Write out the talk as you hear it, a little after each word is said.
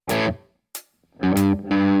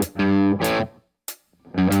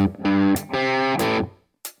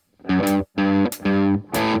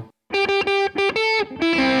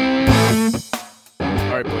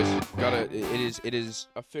It is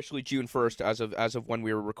officially June 1st as of when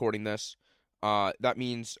we were recording this. That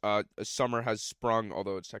means summer has sprung,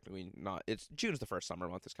 although it's technically not. It's June's the first summer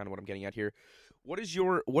month. Is kind of what I'm getting at here. What is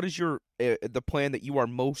your the plan that you are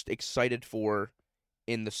most excited for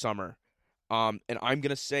in the summer? And I'm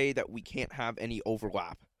gonna say that we can't have any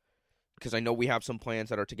overlap because I know we have some plans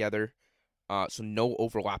that are together. So no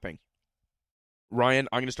overlapping. Ryan,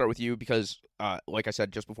 I'm gonna start with you because, like I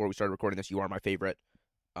said just before we started recording this, you are my favorite.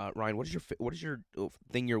 Ryan, what is your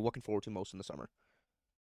thing you're looking forward to most in the summer?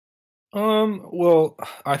 Well,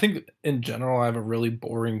 I think in general I have a really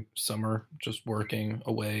boring summer just working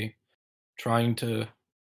away, trying to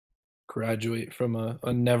graduate from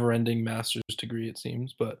a never-ending master's degree, it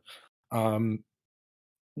seems. But um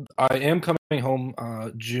I am coming home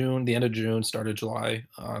June, the end of June, start of July,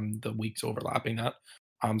 the weeks overlapping that.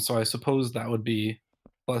 So I suppose that would be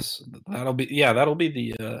plus that'll be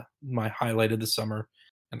the my highlight of the summer,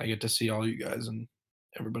 and I get to see all you guys and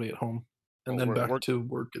everybody at home, and Well, then back we're to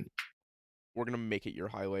work. And we're gonna make it your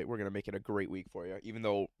highlight. We're gonna make it a great week for you, even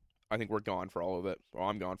though I think we're gone for all of it. Well,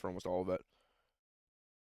 I'm gone for almost all of it,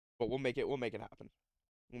 but we'll make it. We'll make it happen.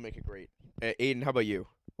 We'll make it great. Aiden, how about you?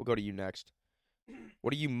 We'll go to you next.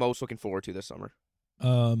 What are you most looking forward to this summer?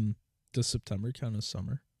 Does September count as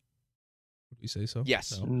summer? Would we say so?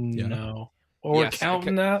 Yes. Yeah. No, or we're Yes,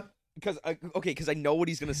 counting that. Because I know what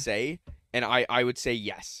he's gonna say, and I would say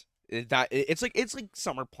yes. It's like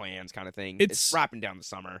summer plans kind of thing. It's wrapping down the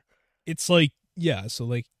summer. It's like, yeah, so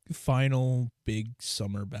like final big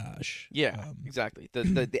summer bash. Yeah, exactly.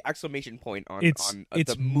 The exclamation point on it's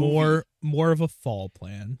the movie. more of a fall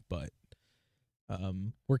plan, but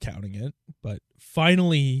we're counting it. But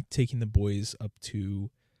finally taking the boys up to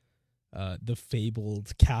the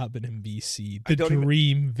fabled cabin in BC, the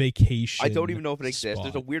dream vacation. I don't even know if it exists. spot.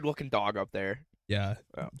 There's a weird looking dog up there. Yeah,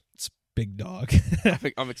 it's big dog.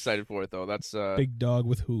 I'm excited for it though. That's big dog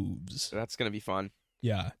with hooves. That's gonna be fun.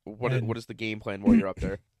 Yeah. What is the game plan while you're up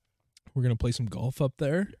there? We're gonna play some golf up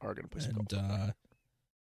there. We are gonna play some golf.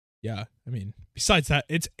 Yeah, I mean, besides that,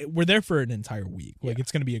 we're there for an entire week. Like, Yeah.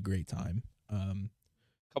 it's gonna be a great time.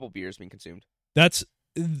 Couple beers being consumed. That's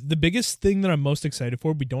the biggest thing that I'm most excited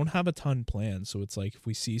for. We don't have a ton planned, so it's like if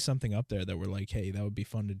we see something up there that we're like, hey, that would be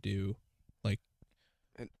fun to do, like,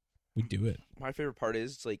 we do it. My favorite part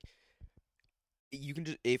is it's like you can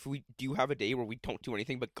just, if we do have a day where we don't do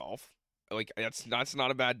anything but golf, like that's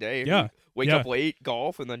not a bad day. Yeah. Wake up late,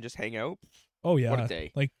 golf, and then just hang out. Oh yeah. What a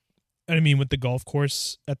day. Like, and I mean, with the golf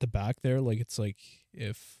course at the back there, like, it's like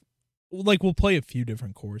we'll play a few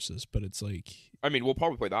different courses, but it's like, I mean, we'll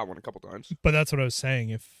probably play that one a couple times. but that's what I was saying.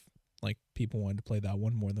 If like people wanted to play that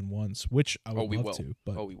one more than once, which I would love to,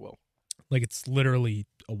 but we will. like, it's literally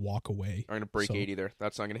a walk away. I'm gonna break 80 there.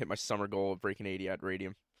 That's not gonna hit my summer goal of breaking 80 at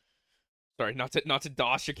Radium. Sorry, not to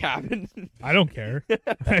dosh a cabin. I don't care.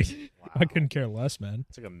 I Wow. couldn't care less, man.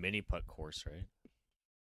 It's like a mini putt course, right?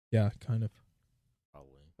 Yeah, kind of. Probably.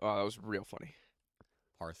 Oh, that was real funny.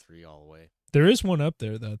 Par 3 all the way. There is one up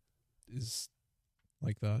there that is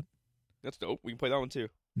like that. That's dope. We can play that one too.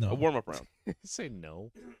 No. A warm up round. Say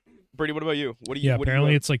no. Brady, what about you? What do you? Yeah, what do you,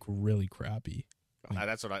 apparently it's like really crappy.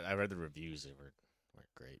 That's what I read the reviews. They were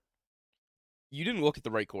great. You didn't look at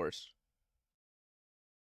the right course.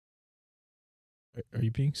 Are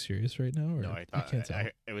you being serious right now? Or No, I can't thought tell.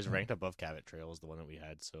 it was ranked above Cabot Trails, the one that we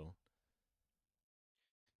had. So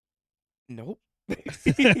Nope.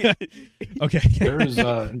 Okay. There's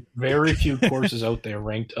very few courses out there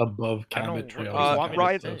ranked above I Cabot don't- Trails. want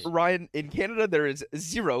me to say? Ryan, in Canada there is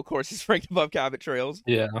 0 courses ranked above Cabot Trails.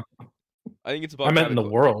 Yeah, I think it's above. I meant in the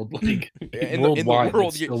Cabot- world, like in worldwide, the world,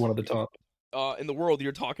 it's still one of the top. in the world,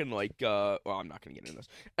 you're talking like. Well, I'm not gonna get into this.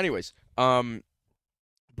 Anyways,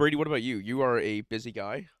 Brady, what about you? You are a busy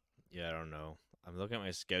guy. yeah, I don't know. I'm looking at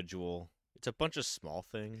my schedule. It's a bunch of small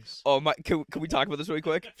things. Oh my! Can we talk about this really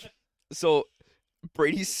quick? So,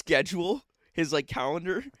 Brady's schedule, his like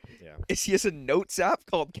calendar, Yeah. is he has a notes app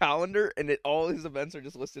called Calendar, and all his events are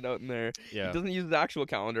just listed out in there. Yeah. He doesn't use the actual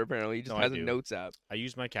calendar apparently. He just No, I has a do. notes app, I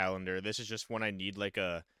use my calendar. This is just when I need like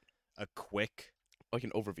a quick like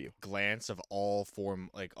an overview. glance of all 4,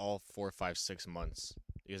 5, 6 months,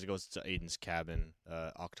 because it goes to Aiden's cabin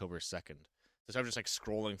October 2nd. So I'm just like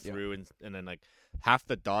scrolling through, and then like half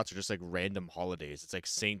the dots are just like random holidays. It's like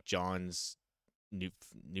St. John's,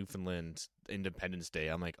 Newfoundland Independence Day.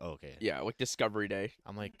 I'm like, oh, okay. Yeah, like Discovery Day.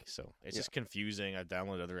 I'm like, so it's Yeah. just confusing. I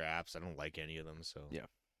download other apps. I don't like any of them, so Yeah.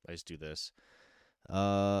 I just do this.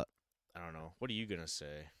 I don't know. What are you gonna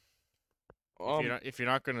say? If you're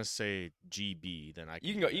not gonna say GB, then I can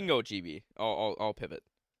you can do go. You can that. go with GB. I'll pivot.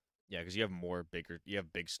 Yeah, because you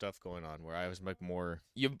have big stuff going on. Where I was like more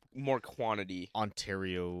You have more quantity.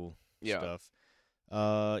 Ontario Yeah. stuff.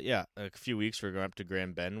 Yeah, a few weeks we're going up to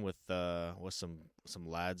Grand Bend with some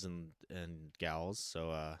lads and gals.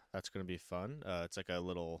 So that's gonna be fun. It's like a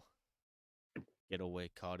little getaway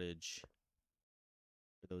cottage.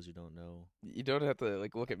 For those who don't know, You don't have to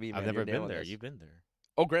like look at me. Man. I've never You're been nailing there. this. You've been there.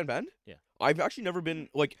 Oh, Grand Bend? Yeah. I've actually never been.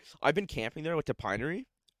 Like, I've been camping there, like to Pinery.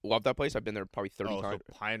 Love that place. I've been there probably 30 Oh, times.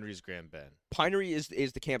 so Pinery's Grand Bend. Pinery is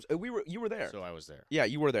the camps. You were there. So I was there. Yeah,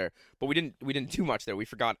 you were there, but we didn't do much there. We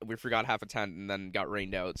forgot half a tent and then got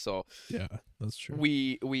rained out. So Yeah, that's true.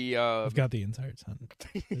 we We've got the entire tent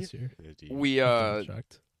this year. we I've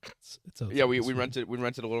checked. It's yeah, outside we this year.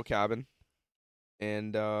 rented a little cabin,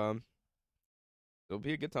 and it'll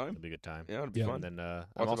be a good time. It'll be a good time. Yeah, it'll be Yeah. fun. And then I'm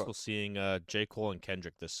Lots of also fun. seeing J. Cole and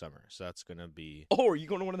Kendrick this summer. So that's gonna be Oh, are you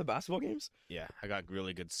going to one of the basketball games? yeah. I got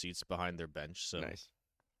really good seats behind their bench. So Nice.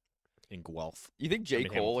 in Guelph. You think J. mean,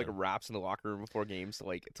 Cole like Hamilton. raps in the locker room before games to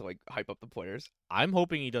like hype up the players? I'm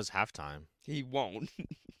hoping he does halftime, He won't.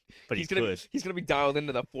 but he's he gonna could. he's gonna be dialed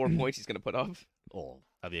into the 4 points he's gonna put up. Oh,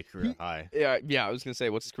 that'd be a career high. Yeah. I was gonna say,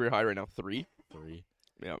 what's his career high right now? 3. 3.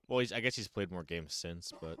 Yeah. Well, I guess he's played more games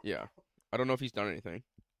since, but Yeah. I don't know if he's done anything.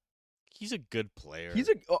 he's a good player. He's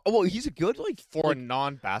a good like for a like,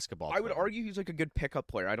 non-basketball. I would player. argue he's like a good pickup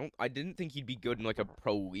player. I didn't think he'd be good in like a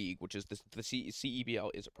pro league, which is the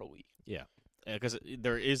CEBL is a pro league. because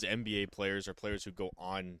there is NBA players or players who go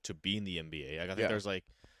on to be in the NBA. I think Yeah. there's like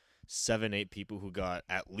 7-8 people who got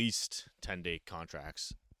at least 10-day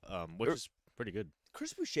contracts, which Er- is pretty good.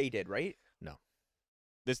 Chris Boucher did, right?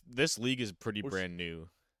 This league is pretty Or s- brand new.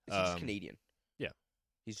 Is he just Um, Canadian? yeah.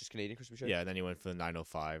 He's just Canadian, Chris Boucher? Yeah, and then he went for the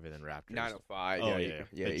 905 and then Raptors. 905. Oh, yeah, yeah,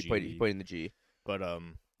 yeah. the He played in the G. But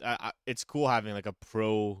it's cool having like a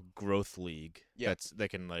pro growth league Yeah. that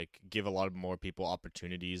can like give a lot more people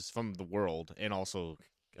opportunities from the world and also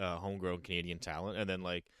homegrown Canadian talent, and then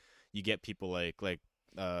like you get people like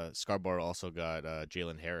Scarborough also got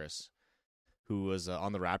Jalen Harris, who was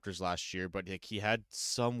on the Raptors last year, but like he had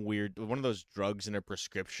some weird one of those drugs in a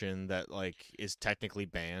prescription that like is technically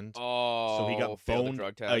banned. Oh, So he got failed the boned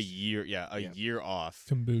drug a test. year, a year off.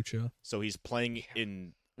 Kombucha. So he's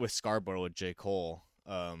playing with Scarborough with J. Cole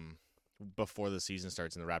before the season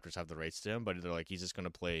starts, and the Raptors have the rights to him. But they're like, he's just gonna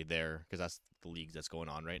play there because that's the league that's going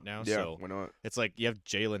on right now. Yeah, So why not? it's like you have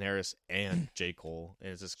Jalen Harris and J. Cole,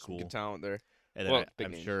 and it's just Some cool. good talent there. And then Well, big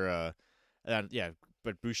I'm names. sure,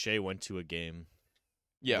 but Boucher went to a game,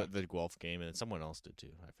 Yeah, the Guelph game, and then someone else did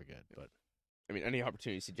too. I forget, but I mean, any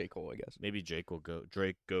opportunity to see J. Cole, I guess. maybe Drake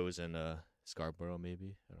goes in Scarborough.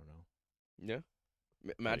 Maybe I don't know.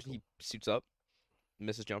 Yeah. Imagine he suits up,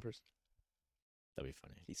 misses jumpers. That'd be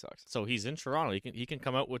funny. He sucks. So he's in Toronto. He can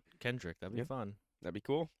come out with Kendrick. That'd be Yeah. fun. That'd be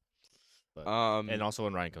cool. But- And And also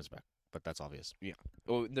when Ryan comes back, but that's obvious.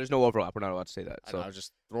 well, there's no overlap. We're not allowed to say that. I know, I So was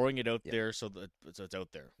just throwing it out Yeah. there so that it's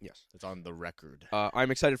out there. yes, It's on the record.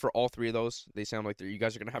 I'm excited for all 3 of those. They sound like you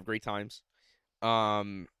guys are gonna have great times.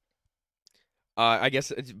 I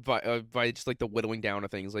guess it's by just like the whittling down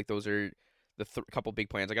of things. Like those are the couple big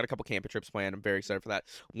plans. I got a couple camping trips planned. I'm very excited for that.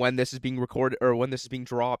 When this is being recorded or when this is being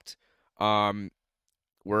dropped,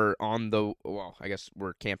 we're on the I guess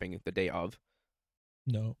we're camping the day of.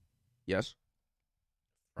 No, Yes,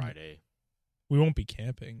 Friday. we won't be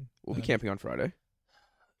camping. we'll be that- camping on Friday.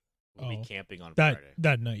 We'll be Oh. camping on that Friday.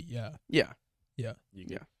 that night. Yeah, Yeah, You yeah.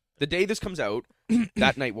 get- The day this comes out,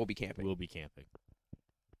 that night we'll be camping. We'll be camping.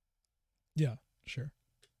 sure.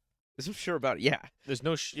 I'm sure about it. Yeah. There's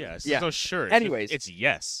no there's Yeah. no sure. It's Anyways. just, it's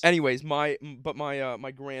yes. Anyways, my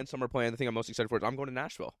grand summer plan, the thing I'm most excited for is I'm going to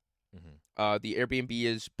Nashville. Mhm. The Airbnb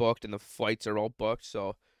is booked and the flights are all booked,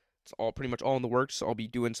 so it's all pretty much all in the works. I'll be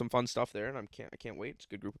doing some fun stuff there, and I can't wait. It's a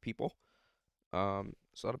good group of people. So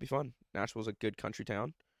that'll be fun. Nashville's a good country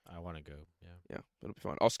town. I want to go. Yeah. Yeah, it'll be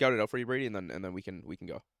fun. I'll scout it out for you, Brady, and then we can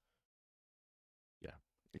go.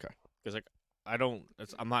 Because like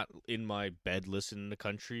I'm not in my bed listening to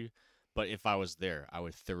country, but if I was there, I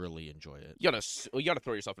would thoroughly enjoy it. You gotta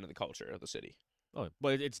throw yourself into the culture of the city. Oh,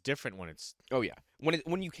 but it's different when it's Oh yeah,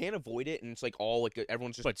 when you can't avoid it, and it's like all like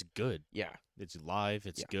everyone's just but it's good. yeah. It's live.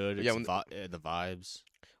 It's Yeah. good. It's Yeah, when- the vibes.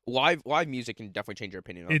 Live music can definitely change your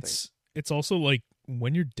opinion on things. It's also like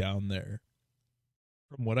when you're down there,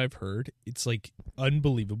 from what I've heard, it's like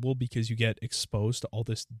unbelievable because you get exposed to all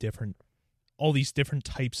these different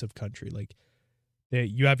types of country. Like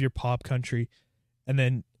you have your pop country, and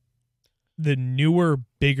then the newer,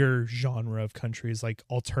 bigger genre of country is like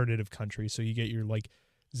alternative country. So you get your like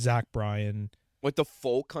Zach Bryan. Like the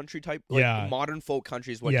folk country type, like Yeah. modern folk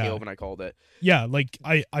country is what Yeah. Caleb and I called it. Yeah, like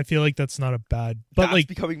I feel like that's not a bad, but That's like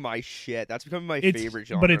becoming my shit. That's becoming my it's favorite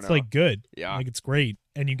genre. but it's now. like good. yeah, Like it's great,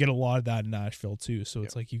 and you get a lot of that in Nashville too. So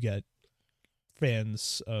it's Yeah. like you get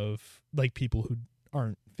fans of like people who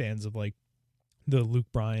aren't fans of like the Luke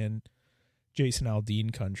Bryan, Jason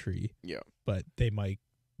Aldean country. Yeah. But they might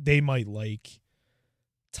like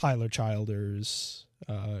Tyler Childers,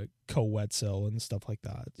 Ko Wetzel and stuff like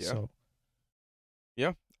that. Yeah. So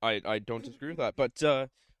I don't disagree with that. But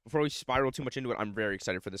before we spiral too much into it, I'm very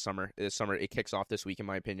excited for this summer. This summer, it kicks off this week, in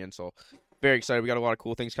my opinion. So very excited. We got a lot of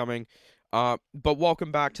cool things coming. But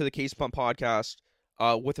welcome back to the Case Pump Podcast.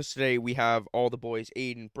 With us today, we have all the boys,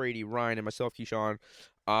 Aiden, Brady, Ryan, and myself, Keyshawn.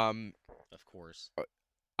 Of course.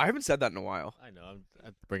 I haven't said that in a while. I know.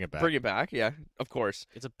 Bring it back. Bring it back, yeah, of course.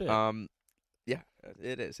 It's a bit. Yeah,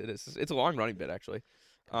 it is. It's a long running bit, actually.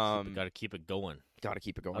 Got to keep it going. Got to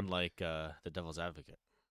keep it going. Unlike the Devil's Advocate.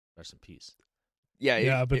 Rest in peace.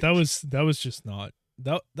 Yeah, but that was just not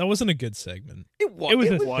that wasn't a good segment. It was. It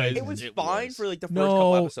was It was fine for like the first No,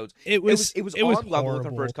 couple episodes. It was on level with the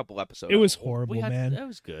horrible. first couple episodes. It was horrible, man. That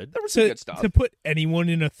was good. There was some good stuff. To put anyone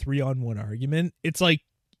in a 3-on-1 argument, it's like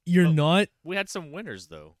you're Oh. not. We had some winners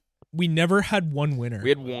though. We never had one winner. We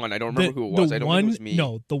had one. I don't remember who it was. I don't think it was me.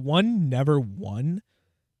 No, the one never won.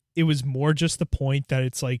 It was more just the point that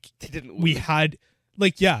it's like They didn't we lose. had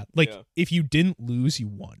Yeah. if you didn't lose, you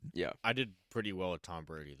won. I did pretty well with Tom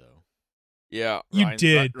Brady though. Yeah. You Ryan-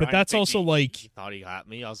 did, but Ryan that's think also he like thought he got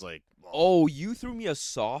me. I was like, Oh, you threw me a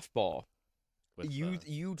softball. with,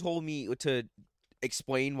 You told me to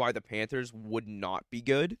explain why the Panthers would not be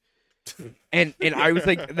good. and I was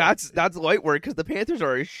like, that's light work because the Panthers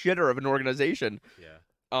are a shitter of an organization.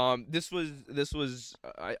 yeah. This was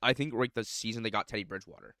I think like the season they got Teddy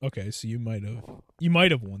Bridgewater. okay, so you might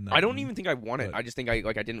have won that. I don't one. even think I won it. but- I just think I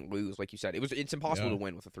didn't lose, like you said. It's impossible Yeah. to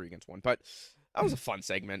win with a 3-against-1. But that was a fun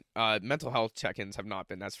segment. Mental health check-ins have not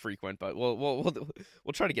been as frequent, but we'll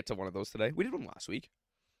try to get to one of those today. We did one last week.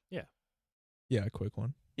 Yeah, a quick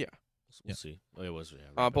one. We'll Yeah. see. Oh, it was.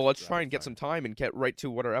 Yeah, But let's try rapid and get fire. some time and get right to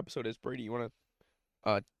what our episode is. Brady, you want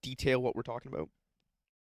to detail what we're talking about?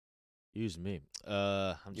 Use me.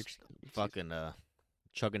 I'm You're- just fucking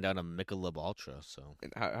chugging down a Michelob Ultra. So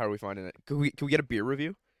And how are we finding it? Can we get a beer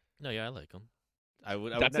review? no, yeah, I like them. I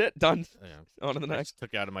would. That's it. Done. Yeah. On to the I next. just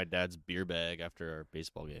took it out of my dad's beer bag after our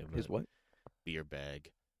baseball game. His but- what? Beer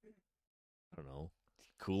bag. I don't know.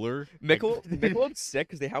 Cooler. Michelob's sick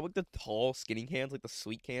because they have like the tall, skinny cans, like the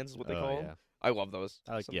sweet cans is what they Oh, call yeah. them. I love those.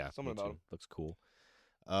 I like. Something Me about too. them. Looks cool.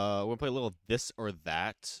 We're gonna play a little this or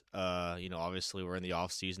that. Obviously we're in the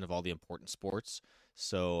off season of all the important sports,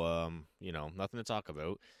 so nothing to talk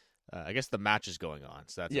about. I guess the match is going on,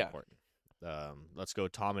 so that's Yeah. important. Let's go,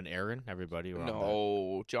 Tom and Aaron. Everybody, we're on that.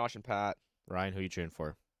 No, Josh and Pat. Ryan, who you cheering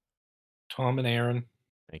for? Tom and Aaron.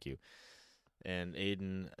 Thank you. And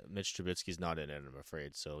Aiden, Mitch Trubisky's not in it, I'm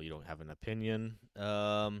afraid, so you don't have an opinion.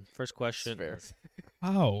 First question. fair.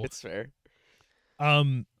 Wow. It's fair.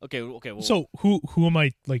 Okay. Well, So who am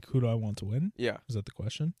I like? Who do I want to win? Yeah. Is that the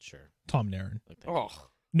question? sure. Tom and Aaron. Like, thank you.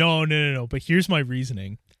 Oh, No. But here's my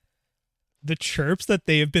reasoning. The chirps that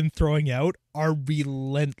they have been throwing out are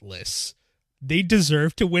relentless. They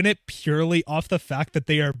deserve to win it purely off the fact that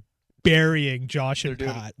they are burying Josh and They're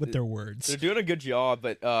doing- Pat with their words. they're doing a good job,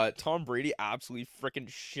 but Tom Brady absolutely freaking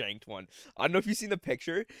shanked one. I don't know if you've seen the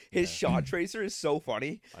picture. His Yeah. shot tracer is so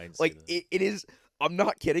funny. I didn't see Like that. it is. I'm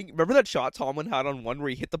not kidding. Remember that shot Tomlin had on one where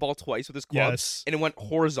he hit the ball twice with his club Yes. and it went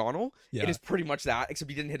horizontal? Yeah. It is pretty much that, except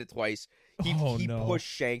he didn't hit it twice. He Oh, no. push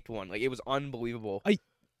shanked one. Like it was unbelievable.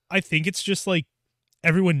 I think it's just like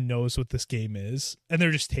everyone knows what this game is, and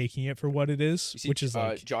they're just taking it for what it is, You see, which is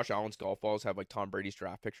like, Josh Allen's golf balls have like Tom Brady's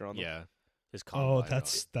draft picture on them. Yeah. His oh, combine,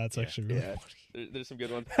 that's Yeah. actually really Yeah. funny. There's some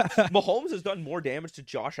good ones. Mahomes has done more damage to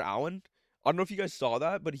Josh Allen. I don't know if you guys saw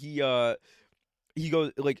that, but he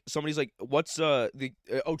goes like somebody's like, "What's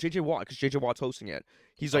JJ Watt?" Because JJ Watt's hosting it.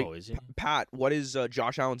 He's like, Oh, is he? "Pat, what is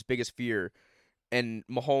Josh Allen's biggest fear?" And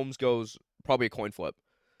Mahomes goes, "Probably a coin flip."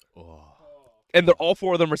 Oh. And they're all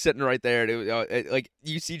four of them are sitting right there. Like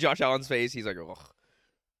you see Josh Allen's face, he's like, "Oh,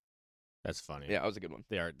 That's funny. yeah, that was a good one."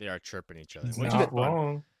 They are chirping each other. He's which is not fun.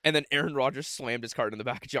 wrong. And then Aaron Rodgers slammed his card in the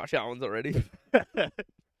back of Josh Allen's already.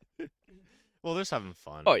 Well, they're just having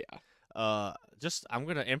fun. Oh yeah, I'm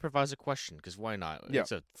gonna improvise a question because why not? Yeah.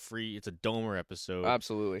 It's a Domer episode.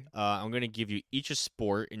 absolutely. I'm gonna give you each a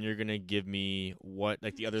sport, and you're gonna give me what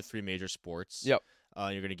like the other three major sports. Yep.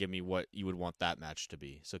 You're gonna give me what you would want that match to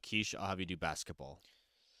be. So Keish, I'll have you do basketball.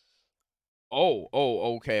 Oh,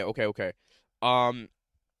 okay. Okay.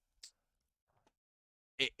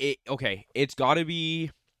 It's got to be.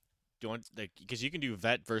 Do you want like because you can do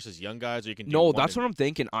vet versus young guys, or you can do No, one that's and what I'm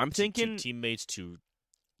thinking. I'm two thinking. teammates to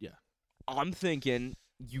I'm thinking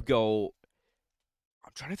you go.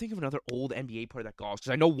 I'm trying to think of another old NBA player that golfs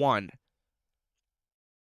because I know one.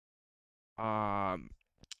 I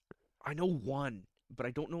know one. but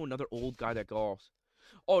I don't know another old guy that golfs.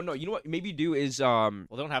 Oh no, you know what? Maybe you do is Well,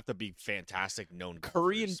 they don't have to be fantastic known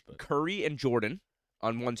golfers, but... Curry and Jordan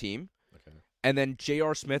on one team, Okay. and then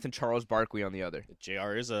J.R. Smith and Charles Barkley on the other.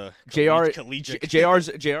 JR is a JR collegiate. JR's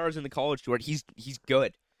in the college tour. He's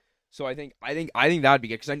good. So I think that'd be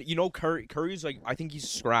good because Curry's like I think he's a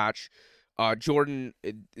scratch. Jordan,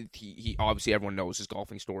 he obviously everyone knows his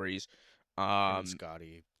golfing stories. And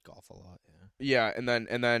Scotty golf a lot. Yeah, and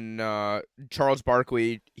then Charles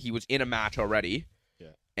Barkley, he was in a match already. Yeah.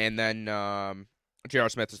 And then J.R.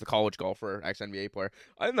 Smith is the college golfer, ex-NBA player.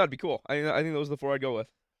 I think that'd be cool. I think those are the four I'd go with.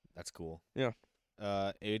 That's cool. Yeah.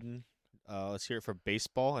 Aiden, let's hear it for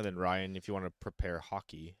baseball, and then Ryan, if you want to prepare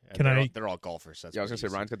hockey. And Can they're all golfers. So that's I was gonna say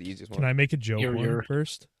easy. Ryan's got the easiest one. Can I make a joke Here.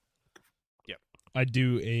 first? Yep.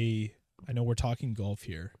 I know we're talking golf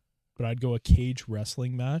here, but I'd go a cage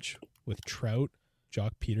wrestling match with Trout,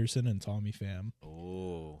 Jock Peterson, and Tommy Pham.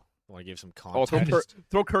 Oh, I want to give some Oh, context.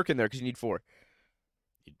 throw Kirk in there because you need 4.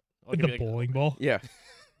 I'll With give the you, bowling ball, Yeah.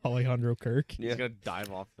 Alejandro Kirk. He's gonna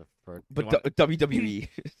dive off the first. But WWE.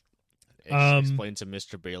 Explain to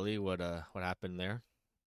Mr. Bailey what happened there.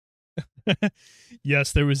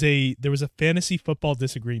 Yes, there was a fantasy football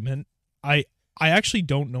disagreement. I actually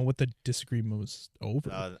don't know what the disagreement was over.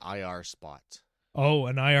 An IR spot. Oh,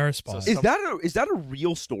 an IR spot. So Is that a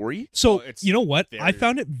real story? So, Well, it's you know what? I very-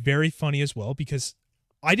 found it very funny as well because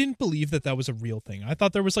I didn't believe that was a real thing. I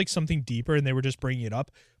thought there was like something deeper and they were just bringing it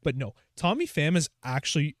up. But no, Tommy Pham is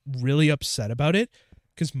actually really upset about it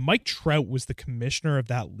because Mike Trout was the commissioner of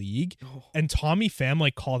that league, and Tommy Pham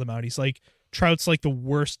like called him out. He's like, Trout's like the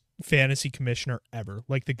worst fantasy commissioner ever.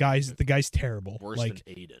 Like the guy's terrible. Worse like,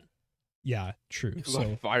 than Aiden. yeah, true. He got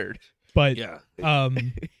So, fired. but Yeah.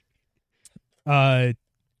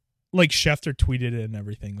 like Schefter tweeted it and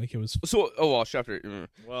everything. Like it was. So Schefter.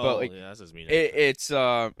 Well, like, yeah, that's just mean. It's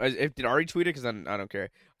did Ari tweet it? Because then I don't care.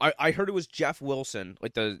 I heard it was Jeff Wilson,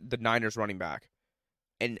 like the Niners running back,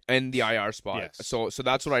 and the IR spot. Yes. So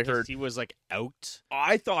that's what I heard. He was like out.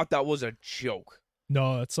 I thought that was a joke.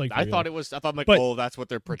 No, it's like I real. thought it was. I thought like, But oh, that's what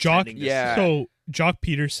they're Jock- pretending. to yeah. say. So Jock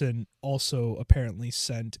Peterson also apparently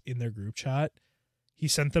sent in their group chat. He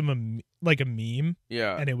sent them a meme,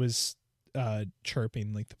 Yeah. and it was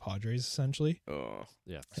chirping like the Padres essentially. Oh.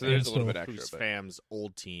 Yeah. So there's a And little so- bit extra. Who's But... Fam's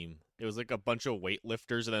old team. It was like a bunch of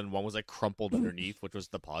weightlifters, and then one was like crumpled underneath, which was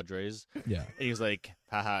the Padres. Yeah, And he was like,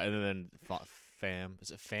 haha. And then Fam, is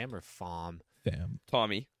it Fam or Fam? Pham.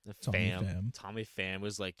 Tommy. Tommy Fam. Pham. Tommy Fam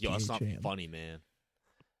was like, yo, that's not PHM. funny, man.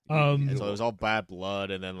 Um, And so it was all bad blood,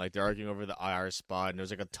 and then like they're arguing over the IR spot, and there was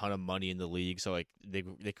like a ton of money in the league, so like they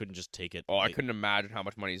couldn't just take it. Oh, I Like, couldn't imagine how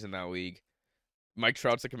much money's in that league. Mike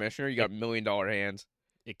Trout's the commissioner. You got $1 million hands.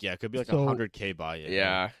 yeah, it could be like So- 100K buy-in.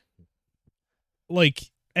 Yeah.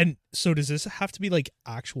 like, and so does this have to be like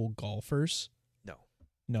actual golfers? No.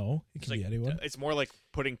 No, it It's can like, be anyone. It's more like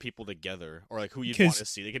putting people together, or like who you'd 'Cause- want to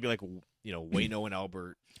see. They could be like, Wayno and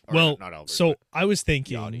Albert. Or Well, not Albert. so but I was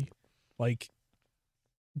thinking, Yachty. like,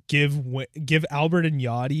 give Albert and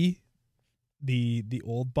Yachty the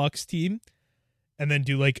old Bucks team, and then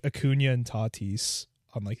do like Acuna and Tatis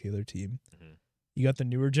on like the other team. Mhm. You got the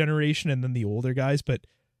newer generation and then the older guys, but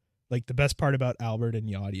like the best part about Albert and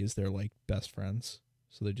Yachty is they're like best friends,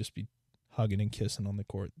 so they'd just be hugging and kissing on the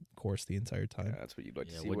course the entire time. Yeah, that's what you'd like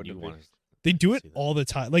to yeah, see. wouldn't Wouldn't you it want? They do it See that. all the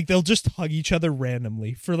time. Like they'll just hug each other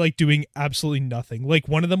randomly for like doing absolutely nothing. Like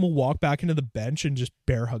one of them will walk back into the bench and just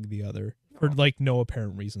bear hug the other for Oh. like no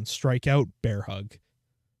apparent reason. Strike out, bear hug.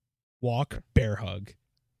 Walk, bear hug.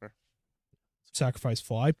 Sure. Sacrifice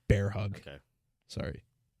fly, bear hug. Okay. Sorry.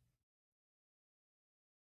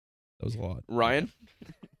 That was a lot. Ryan?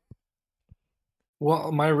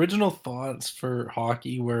 Well, my original thoughts for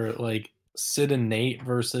hockey were like Sid and Nate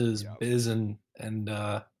versus Yep. Biz and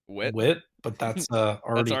Wit? Witt, but that's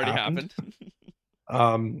already, That's already happened.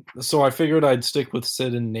 happened. So I figured I'd stick with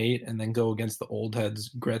Sid and Nate and then go against the old heads,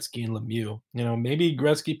 Gretzky and Lemieux. You know, maybe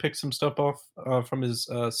Gretzky picked some stuff off from his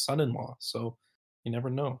son-in-law, so you never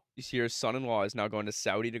know. You see, your son-in-law is now going to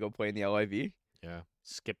Saudi to go play in the LIV. Yeah,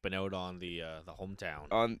 skipping out on the hometown.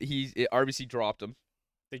 RBC dropped him.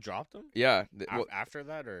 They dropped him Yeah. after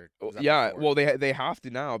that, or Oh, was that yeah. before? Well, they have to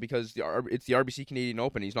now because it's the RBC Canadian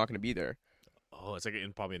Open. He's not going to be there. Oh, it's like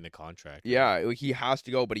probably in the contract. Yeah, like, he has to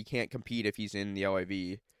go, but he can't compete if he's in the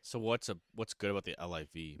LIV. So what's good about the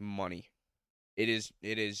LIV? Money. It is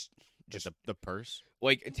Just the purse.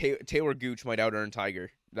 like Taylor Gooch might out earn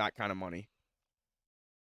Tiger. That kind of money.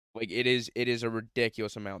 Like it is a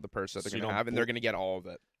ridiculous amount the purse that So they're you gonna don't have, and they're gonna get all of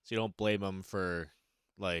it. So you don't blame them for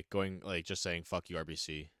like going like just saying fuck you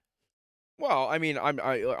RBC. Well, I mean,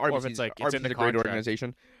 RBC's, it's like it's in RBC's the a great contract.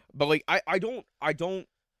 organization, but like I don't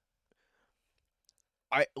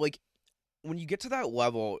I like when you get to that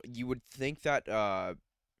level, you would think that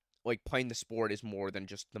like playing the sport is more than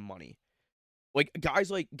just the money. Like guys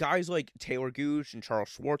like Taylor Gooch and Charles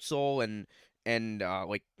Schwartzel and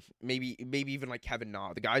like maybe even like Kevin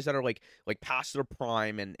Na, the guys that are like past their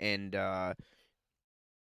prime and they're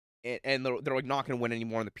like not going to win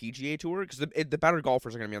anymore on the PGA Tour because the better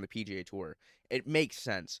golfers are going to be on the PGA Tour. It makes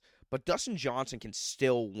sense, but Dustin Johnson can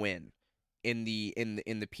still win in the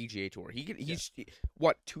PGA Tour. He's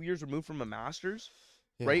what, 2 years removed from a Masters,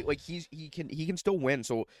 right? Like he can still win.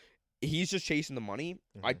 So he's just chasing the money.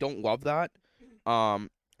 Mm-hmm. I don't love that,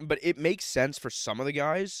 but it makes sense for some of the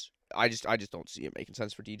guys. I just don't see it making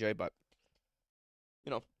sense for DJ. But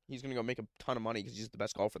you know, he's going to go make a ton of money because he's the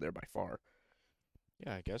best golfer there by far.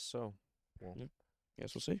 Yeah, I guess so. Well,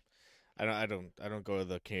 Guess we'll see. I don't go to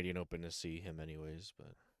the Canadian Open to see him anyways,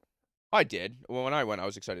 but I did. Well, when I went, I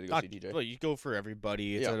was excited to go see DJ. Well, you go for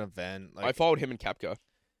everybody. It's Yeah. an event. Like, I followed him and Koepka.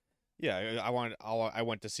 yeah, I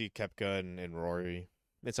went to see Koepka and Rory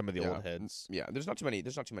and some of the old heads. Yeah, there's not too many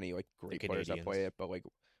like great players that play it, but like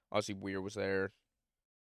obviously Weir was there.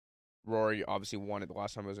 Rory obviously won it the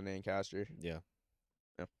last time it was in Ancaster. Yeah.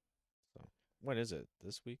 Yeah. So when is it?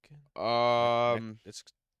 This weekend? It's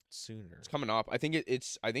sooner. It's coming up. I think it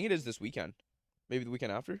is this weekend. Maybe the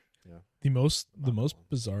weekend after. Yeah. The most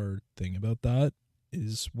bizarre thing about that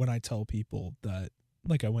is when I tell people that,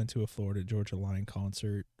 like, I went to a Florida Georgia Line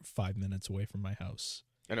concert 5 minutes away from my house.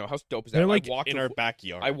 I know, how dope is that? They're like I walked in to our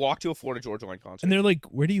backyard. I walked to a Florida Georgia Line concert. And they're like,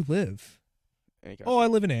 "Where do you live?" Ancaster. Oh, I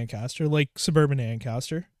live in Ancaster, like suburban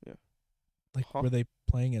Ancaster. Yeah. Like, Huh. were they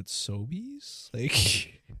playing at Sobeys?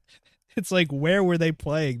 Like, it's like, where were they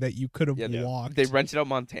playing that you could have Yeah, walked? They rented out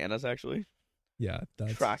Montana's actually. Yeah,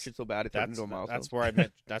 that's Trashed it so bad it turned That's into a milestone. that's where I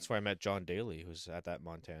met. That's where I met John Daly, who's at that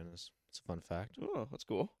Montana's. It's a fun fact. Oh, that's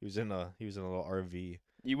cool. He was in a little RV.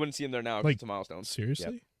 You wouldn't see him there now because Like- it's a milestone.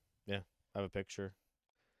 seriously. I have a picture.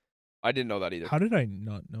 I didn't know that either. How did I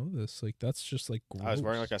not know this? Like, that's just like gross. I was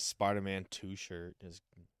wearing like a Spider-Man 2 shirt. He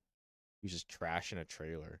was just trashing a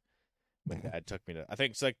trailer. My dad took me to. I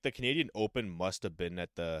think it's like the Canadian Open must have been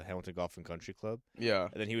at the Hamilton Golf and Country Club, Yeah.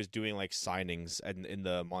 and then he was doing like signings in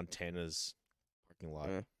the Montana's parking lot.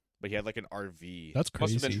 Yeah. But he had like an RV. That's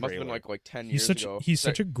Must crazy. have been like 10 He's years such ago. he's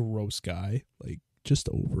such a gross guy. Like, just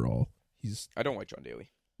overall, I don't like John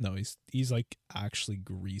Daly. he's like actually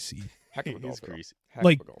greasy. Heck of a He's golfer. though. greasy. Heck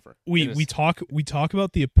Like- of a golfer. We It is- we talk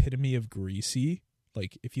about the epitome of greasy.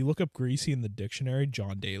 Like, if you look up greasy in the dictionary,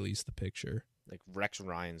 John Daly's the picture. Like Rex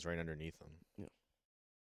Ryan's right underneath him.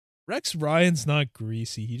 Rex Ryan's not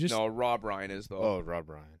greasy. He just No, Rob Ryan is though. Oh, Rob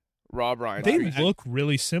Ryan. Rob Ryan. they greasy. look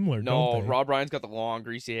really similar. No, don't they? Rob Ryan's got the long,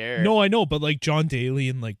 greasy hair. No, I know, but like John Daly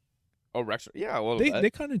and like Oh, Rex. Yeah, a little they bit. they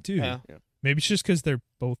kind of do. Yeah. Maybe it's just because they're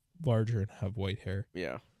both larger and have white hair.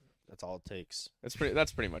 Yeah, That's all it takes. that's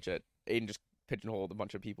pretty much it. Aiden just pigeonholed a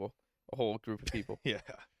bunch of people, a whole group of people. Yeah.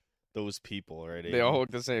 Those people, right? They all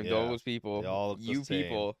look the same. Yeah. Those people. They all look the you same.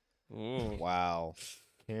 people. Ooh. Wow.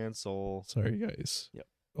 Cancel. Sorry, guys. Yep.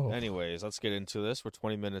 Oh. Anyways, let's get into this. We're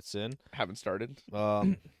 20 minutes in. Haven't started.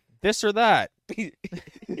 This or that.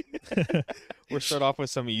 We'll start off with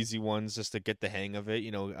some easy ones just to get the hang of it,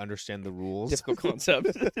 understand the rules. Difficult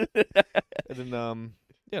concept. And then,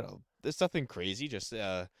 there's nothing crazy, just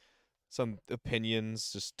some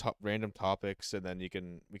opinions, just random topics, and then we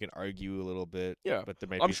can argue a little bit. Yeah. But there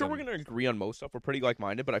might I'm be sure some, we're gonna agree on most stuff. We're pretty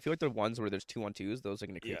like-minded, but I feel like the ones where there's 2-on-2s, those are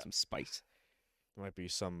gonna create Yeah. some spice. there might be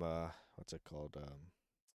some what's it called?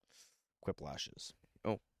 Quiplashes.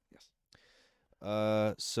 Oh, yes.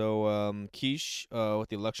 So Quiche, with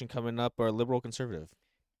the election coming up, are liberal or conservative?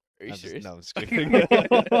 Are you I'm just- serious? no, I'm just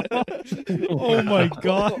kidding. Oh my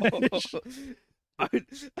gosh.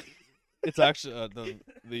 It's actually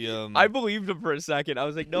I believed him for a second. I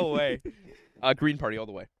was like, no way. Green Party all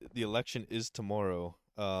the way. the election is tomorrow.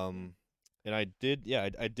 And I did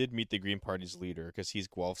meet the Green Party's leader because he's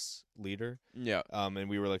Guelph's leader. Yeah. And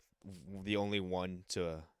we were like the only one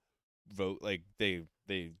to vote. Like the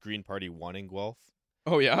Green Party won in Guelph.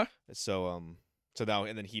 Oh yeah. So now,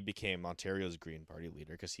 and then he became Ontario's Green Party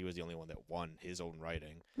leader because he was the only one that won his own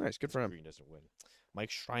riding. Nice. Good for him. Green doesn't win. Mike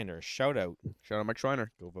Schreiner, shout out, Shout out Mike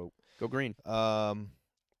Schreiner. go vote. Go Green.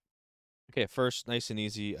 Okay, first, nice and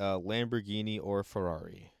easy. Lamborghini or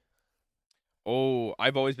Ferrari? Oh,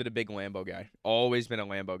 I've always been a big Lambo guy. Always been a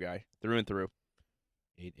Lambo guy, through and through.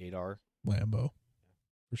 8R. Lambo,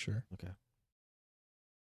 for sure.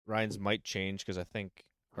 Ryan's might change because I think,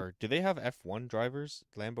 or do they have F1 drivers,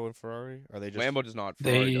 Lambo and Ferrari? Are they just Lambo does not.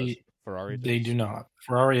 Ferrari does. Ferrari? They does? do not.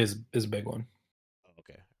 Ferrari is a big one. Oh,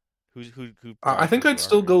 okay. Who? I think drives I'd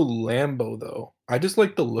still Ferrari? go Lambo though. I just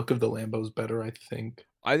like the look of the Lambos better. I think.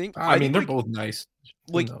 I think I mean, think, they're like, both nice.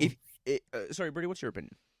 like No. if sorry, Brady, what's your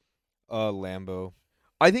opinion? Lambo.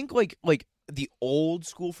 I think like the old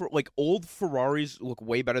school for like old Ferraris look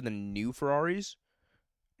way better than new Ferraris.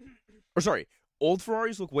 Or sorry, old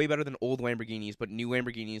Ferraris look way better than old Lamborghinis, but new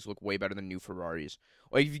Lamborghinis look way better than new Ferraris.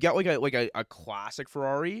 Like if you got like a classic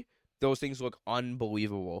Ferrari, those things look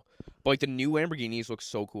unbelievable. But like the new Lamborghinis look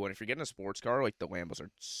so cool, and if you're getting a sports car, like the Lambos are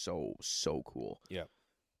so cool.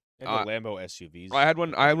 And the Lambo SUVs. I had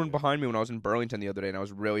one behind me when I was in Burlington the other day, and I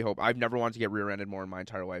was really hoping. I've never wanted to get rear-ended more in my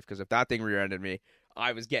entire life, because if that thing rear-ended me,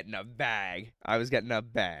 I was getting a bag. Go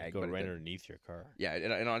Go but right underneath your car. yeah,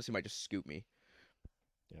 it honestly might just scoop me.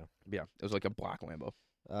 Yeah. Yeah, it was like a black Lambo.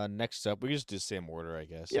 Next up, we can just do the same order, I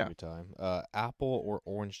guess, Yeah. every time. Apple or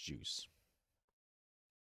orange juice?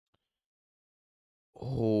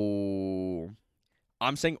 Oh,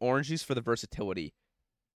 I'm saying orange juice for the versatility.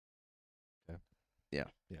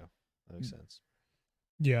 That makes sense.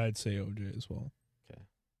 Yeah, I'd say OJ as well.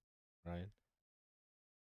 Ryan?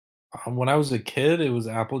 When I was a kid, it was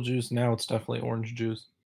apple juice. Now it's definitely orange juice.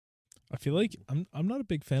 I feel like I'm not a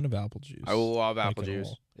big fan of apple juice. I love like, apple at juice.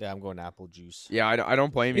 all. Yeah, I'm going apple juice. Yeah, I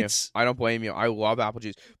don't blame you. It's I don't blame you. I love apple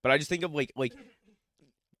juice, but I just think of like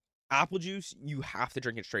apple juice. You have to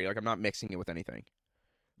drink it straight. Like I'm not mixing it with anything.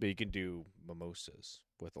 But you can do mimosas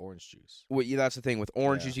with orange juice. Well, yeah, that's the thing with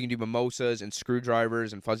orange Yeah. juice. You can do mimosas and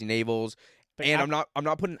screwdrivers and fuzzy navels. But And I'm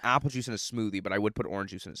not putting apple juice in a smoothie, but I would put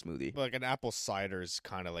orange juice in a smoothie. But like an apple cider is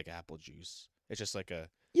kind of like apple juice. It's just like a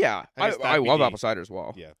Yeah, I guess I that'd be love the- apple cider as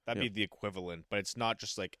well. yeah, that'd be the equivalent, but it's not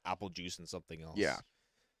just like apple juice and something else. Yeah.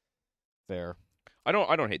 Fair. I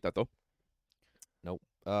don't hate that though.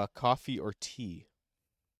 Coffee or tea?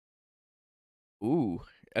 Ooh,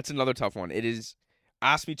 that's another tough one. It is.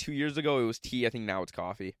 Asked me 2 years ago, it was tea. I think now it's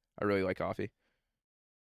coffee. I really like coffee.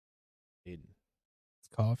 Aiden,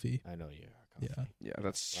 coffee. I know you are. Yeah. Coffee. Yeah,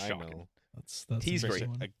 that's I shocking. know. That's Tea's a great. big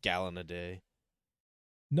Drinks one. a gallon a day,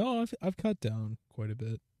 No, I've cut down quite a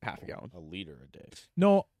bit. Half a gallon. a liter a day.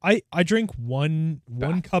 No, I drink one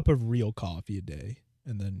Bath. cup of real coffee a day,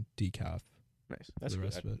 and then decaf. Nice. That's the good.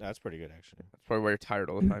 rest of it. That's pretty good actually. That's probably why you're tired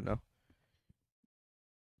all the time now.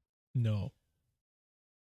 No.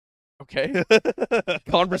 Okay.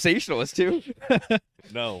 Conversationalist too.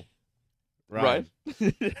 No, Right.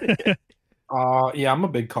 Yeah, I'm a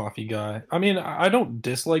big coffee guy. I mean, I don't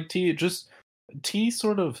dislike tea. It just tea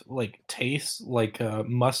sort of like tastes like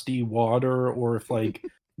musty water, or if like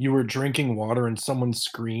you were drinking water and someone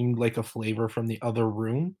screamed like a flavor from the other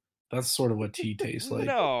room. That's sort of what tea tastes like.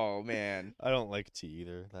 No, man. I don't like tea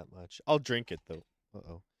either that much. I'll drink it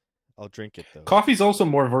though. I'll drink it though. Coffee's also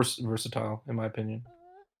more versatile, in my opinion.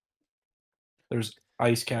 There's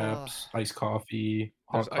ice caps, iced coffee,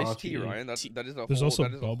 There's hot iced tea, coffee. Ryan. That is a There's whole, also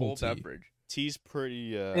that is a bubble whole tea. beverage. Tea's pretty.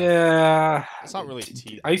 Yeah, It's not really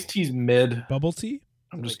tea, Iced though. tea's mid. Bubble tea?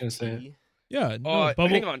 I'm just gonna say it. Yeah. No, Oh, bubble.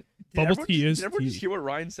 hang on. Did bubble everyone tea just- is Did everyone just tea. hear what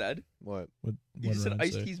Ryan said? What? What He just said did I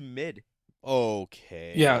iced say? tea's mid.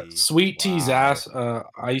 Okay. Yeah, sweet tea's Wow. ass.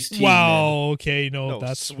 Iced tea's Wow. Okay. No, No,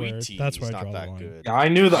 that's sweet where tea that's is where I not draw the that line. good. mid. Yeah, I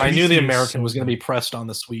knew Sweet the tea is American so was gonna be good. pressed on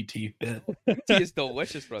the sweet tea bit. Tea is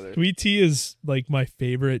delicious, brother. Sweet tea is like my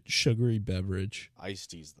favorite sugary beverage. Iced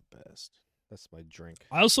tea's the best. That's my drink.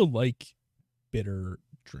 I also like bitter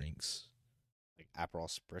drinks. Like Aperol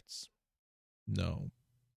spritz. No.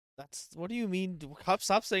 That's what do you mean?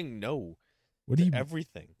 Stop saying no What do to you?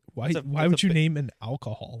 everything. Why? It's a- Why it's would a you bit- name an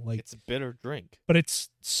alcohol like? It's a bitter drink. But it's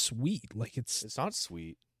sweet. Like it's. It's not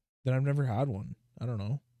sweet. Then I've never had one. I don't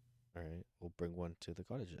know. All right, we'll bring one to the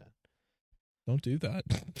cottage then. Don't do that.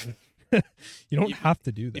 You don't You- have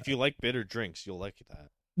to do that. If you like bitter drinks, you'll like that.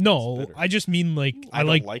 no, bitter. I just mean like I don't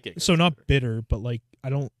like. like it. 'cause So it's not bitter, but like I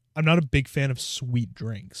don't. I'm not a big fan of sweet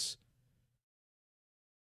drinks.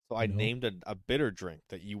 So I No. named a bitter drink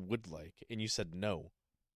that you would like, and you said no.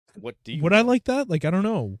 What do you? Would I like that? Like I don't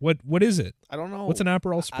know. What is it? I don't know. What's an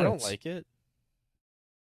Aperol spritz? I don't like it.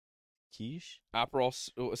 Quiche.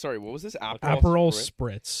 Sorry, what was this? Aperol Spritz?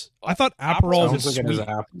 spritz. I Uh, thought Aperol Aperol Sounds was like it has sweet.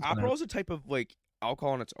 apple. Aperol is a type of like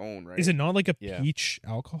alcohol on its own, right? Is it not like a Yeah. peach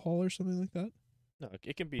alcohol or something like that? No,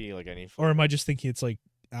 it can be like any. Or am I just thinking it's like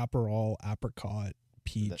Aperol, apricot, that-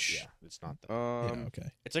 peach? Yeah, it's not that. Yeah,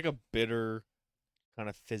 okay. It's like a bitter, kind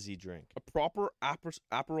of fizzy drink. a proper Aperol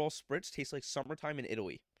spritz tastes like summertime in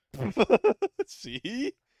Italy.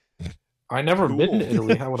 See? I never been to Cool.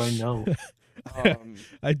 Italy. How would I know? Um,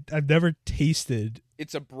 I've never tasted.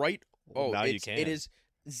 it's a bright. Well, now you it can. is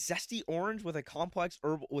zesty orange with a complex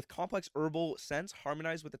herbal scents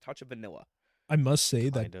harmonized with a touch of vanilla. I must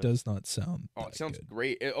say Kind that of. does not sound. Oh, that it sounds good.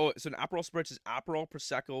 great. So an Aperol spritz is Aperol,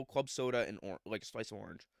 Prosecco, club soda, and like a slice of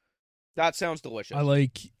orange. That sounds delicious. I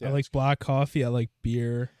like Yeah, like black coffee. I like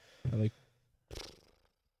beer. I like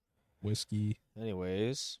whiskey.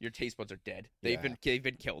 Anyways, Your taste buds are dead. Yeah. They've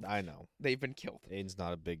been killed. I know They've been killed. Aiden's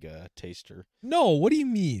not a big taster. No, what do you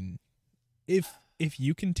mean? If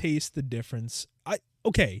you can taste the difference,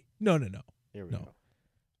 okay. No. Here we No. go.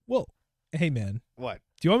 Well, hey man, What?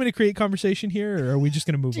 do you want me to create conversation here, or are we just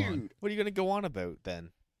gonna move on? Dude, what are you gonna go on about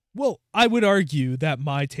then? Well, I would argue that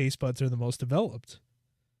my taste buds are the most developed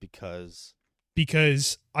Because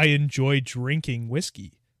because I enjoy drinking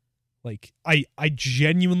whiskey. Like I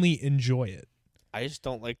genuinely enjoy it. I just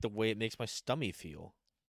don't like the way it makes my stomach feel.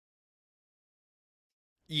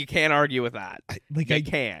 You can't argue with that. You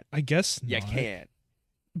can't. I guess You not. can't.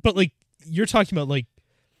 But like you're talking about like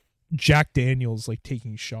Jack Daniels like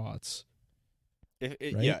taking shots. Right?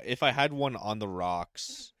 Right? If I had one on the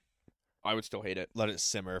rocks, I would still hate it. let it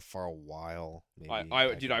simmer for a while. Maybe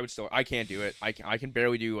I would still. I can't do it. I can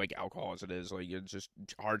barely do like alcohol as it is. Like it's just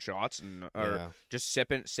hard shots and Yeah, just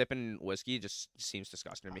sipping whiskey just seems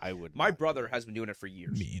disgusting to me. I would. My not. brother has been doing it for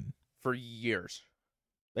years. Mean. For years.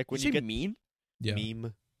 like when Did you you say get mean? Yeah.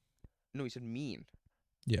 meme. No, he said mean.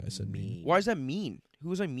 Yeah, I said mean. Why is that mean? Who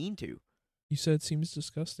was I mean to? You said it seems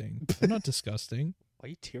disgusting. I'm not disgusting. Why are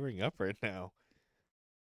you tearing up right now?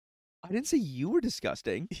 I didn't say you were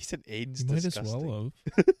disgusting. He said Aiden's You might disgusting. as well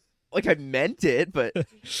Like I meant it, but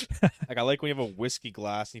have. Like I like when you have a whiskey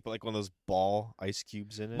glass and you put like one of those ball ice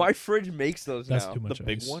cubes in it. my fridge makes those That's now. too much the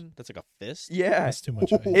big ice. one that's like a fist. Yeah. That's too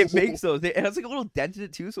much ice. It makes those. It has like a little dent in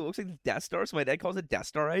it too, so it looks like the Death Star. So my dad calls it Death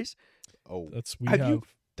Star ice. Oh, That's we Have have you-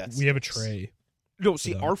 that's we have a nice. tray. No,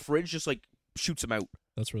 see, that. our fridge just like shoots them out.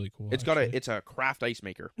 That's really cool. It's actually. it's a craft ice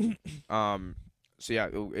maker. So yeah,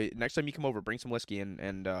 next time you come over, bring some whiskey and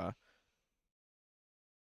have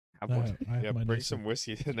I one. have- I have Yeah, mine bring next some to-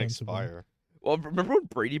 whiskey to the Sensible. next fire. Well, remember when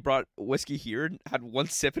Brady brought whiskey here and had one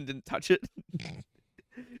sip and didn't touch it?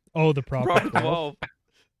 Oh, the prop. Prop 12.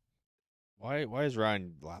 Why is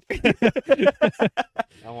Ryan laughing?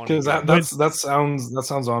 I want Because that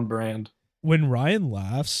sounds on brand. When Ryan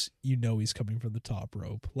laughs, you know he's coming from the top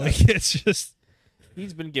rope. Like it's just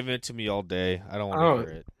He's been giving it to me all day. I don't want Oh. to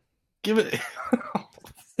hear it. Give it.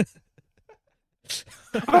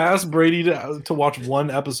 I asked Brady to watch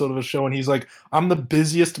one episode of a show, and he's like, "I'm the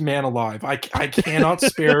busiest man alive. I cannot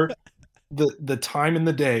spare the time in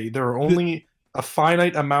the day. There are only a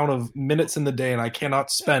finite amount of minutes in the day, and I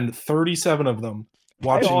cannot spend 37 of them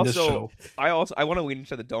watching this show." I want to lean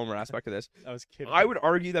into the Domer aspect of this. I was kidding. I would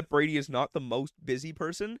argue that Brady is not the most busy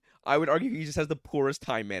person. I would argue he just has the poorest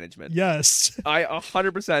time management. yes. I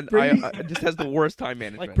 100%. Brady- I just has the worst time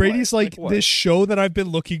management. Brady's like what? this show that I've been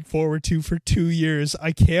looking forward to for 2 years.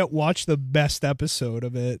 I can't watch the best episode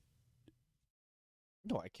of it.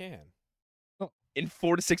 No, I can. In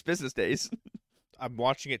 4 to 6 business days. I'm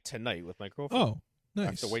watching it tonight with my girlfriend. Oh, I nice.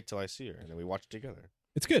 have to wait till I see her, and then we watch it together.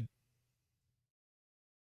 It's good.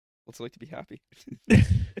 What's it like to be happy?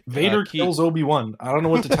 Vader Keith. kills Obi-Wan. I don't know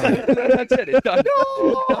what to tell you. That's it. It's done.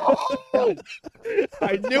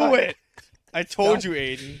 I knew it. I told you,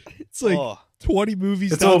 Aiden. It's like Oh, 20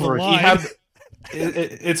 movies It's down over. the He line. had.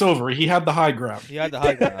 It's over. He had the high ground. he had the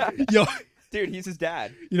high ground. Yo, Dude, he's his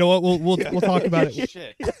dad. you know what? We'll talk about it.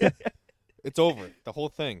 Shit. It's over. The whole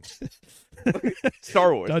thing.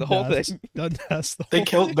 Star Wars, the whole Dundas. thing. Dundas, the They whole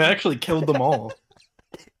killed. They actually killed them all.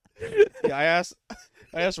 Yeah,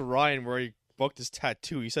 I asked Ryan where he booked his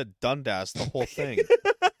tattoo. He said Dundas the whole thing.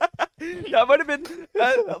 That might have been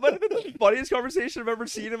the funniest conversation I've ever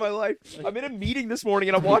seen in my life. I'm in a meeting this morning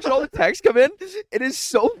and I'm watching all the texts come in. It is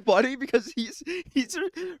so funny because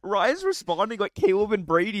Ryan's responding like Caleb and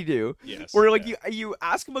Brady do. Yes. Where like you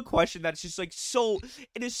ask him a question that's just like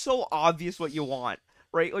it is so obvious what you want,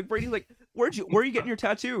 right? Like Brady's like, where are you getting your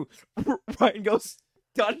tattoo? Ryan goes,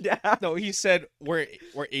 Dundas. No, he said where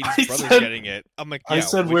Aiden's I brother's said- getting it. I'm like, I yeah,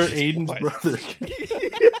 said which we're is Aiden's what? brother.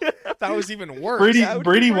 That was even worse.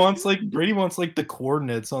 Brady wants like the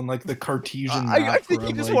coordinates on like the Cartesian map. I think where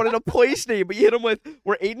he I'm just like, wanted a place name, but you hit him with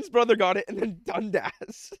where Aiden's brother got it and then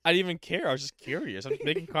Dundas. I didn't even care. I was just curious. I'm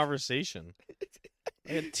making conversation.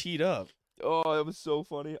 I got teed up. Oh, that was so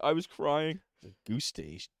funny. I was crying. A goose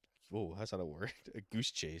chase. Whoa, that's not a word. A goose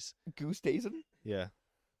chase. Goose Dazen? Yeah.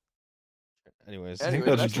 Anyways, I think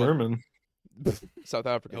Anyway, that's next one. German. South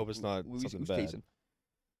Africa. I hope it's not Louis something Goose bad. Dazen.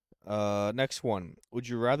 Next one. Would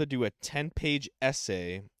you rather do a 10-page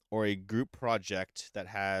essay or a group project that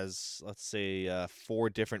has, let's say, 4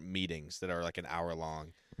 different meetings that are like an hour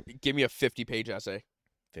long? Give me a 50-page essay.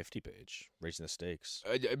 50-page. Raising the stakes.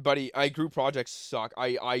 Buddy, group projects suck.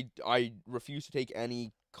 I refuse to take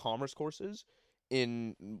any commerce courses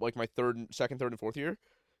in like my second, third, and fourth year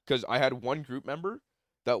because I had one group member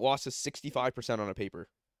that lost us 65% on a paper.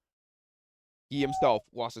 He himself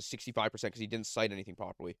lost us 65% because he didn't cite anything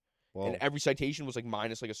properly. Well, And every citation was like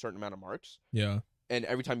minus like a certain amount of marks. Yeah. And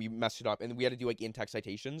every time you messed it up, and we had to do like in-text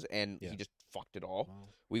citations, and Yeah. he just fucked it all. well,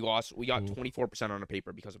 We got Ooh. 24% on a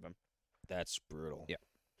paper because of him. that's brutal. Yeah.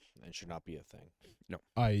 And should not be a thing.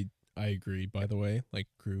 I agree, by the way. Like,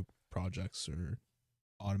 group projects are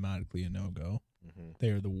automatically a no-go. Mm-hmm. They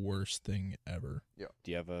are the worst thing ever.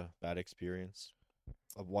 Do you have a bad experience?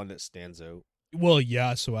 Of one that stands out? Well,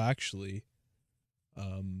 yeah, so actually,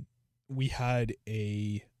 we had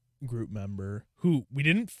a group member who we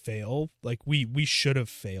didn't fail. Like, we should have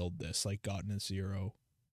failed this, like gotten a 0.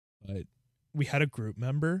 But we had a group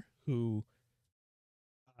member who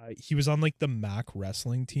he was on like the Mac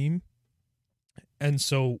wrestling team. And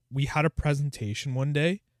so we had a presentation one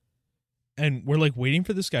day, and we're like waiting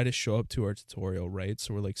for this guy to show up to our tutorial, right?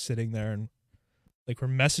 So we're like sitting there and like we're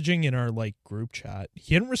messaging in our like group chat.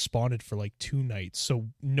 He hadn't responded for like 2 nights, so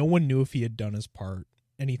no one knew if he had done his part,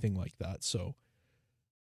 anything like that. So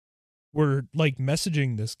we're like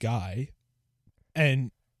messaging this guy,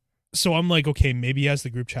 and so I'm like, okay, maybe he has the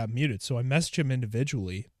group chat muted. So I message him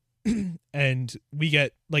individually, and we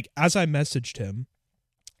get like, as I messaged him,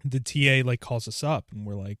 the TA like calls us up, and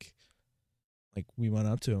we're like we went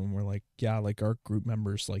up to him and we're like, yeah, like our group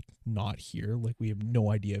member's like not here. Like we have no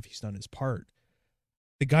idea if he's done his part.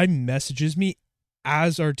 The guy messages me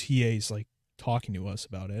as our TA's like talking to us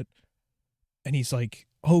about it. And he's like,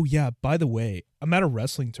 oh yeah, by the way, I'm at a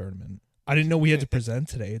wrestling tournament. I didn't know we had to present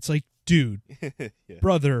today. It's like, dude, Yeah.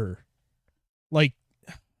 brother. Like,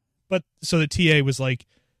 but so the TA was like,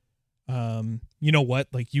 you know what?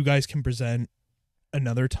 Like, you guys can present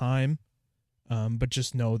another time. But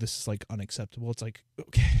just know this is like unacceptable. It's like,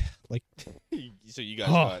 okay, like, So you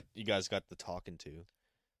guys got the talking to.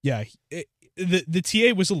 yeah, the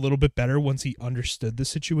TA was a little bit better once he understood the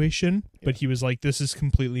situation, but he was like, this is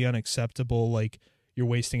completely unacceptable. Like, you're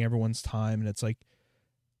wasting everyone's time. And it's like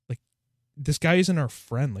this guy isn't our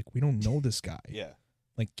friend. Like, we don't know this guy. Yeah.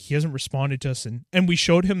 Like, he hasn't responded to us. And we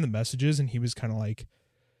showed him the messages, and he was kind of like,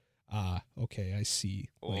 okay, I see.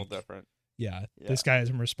 A little Like, different. yeah, Yeah. this guy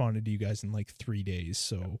hasn't responded to you guys in like 3 days.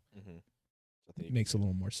 So Mm-hmm. it makes a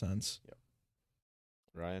little more sense.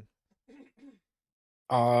 Ryan.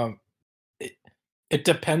 It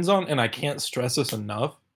depends on, and I can't stress this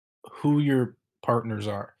enough, who your partners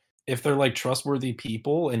are. If they're like trustworthy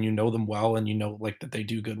people and you know them well and you know like that they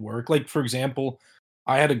do good work. Like for example,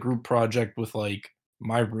 I had a group project with like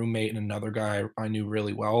my roommate and another guy I knew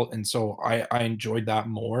really well, and so I enjoyed that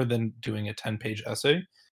more than doing a 10-page essay.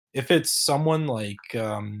 If it's someone like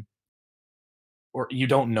or you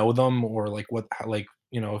don't know them, or like like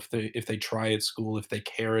if they try at school, if they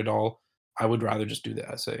care at all, I would rather just do the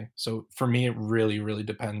essay. So for me, it really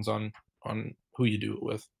depends on who you do it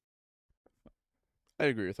with. I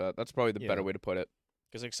agree with that. That's probably the better Yeah. way to put it.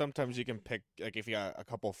 Because like sometimes you can pick, like if you got a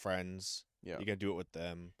couple friends, Yeah. you can do it with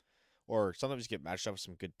them, or sometimes you get matched up with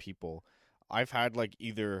some good people. I've had like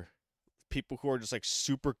either people who are just like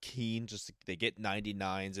super keen, just they get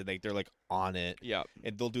 99s and they're like on it, Yeah.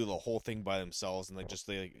 and they'll do the whole thing by themselves, and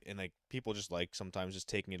like people just like sometimes just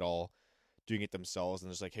taking it all, doing it themselves,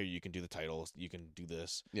 and just like, hey, you can do the titles, you can do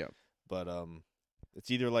this. Yeah. But it's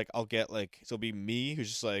either like I'll get like, so it'll be me who's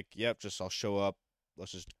just like, yep, just I'll show up,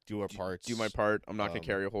 let's just do our parts. Do my part. I'm not gonna Um,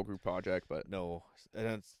 carry a whole group project, but No,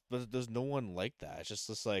 and but there's no one like that. It's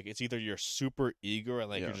just like it's either you're super eager and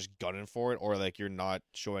like Yeah. you're just gunning for it, or like you're not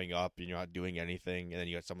showing up and you're not doing anything, and then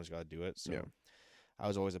you got someone's got to do it. So Yeah. I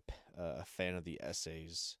was always a fan of the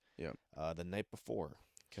essays. Yeah. The night before,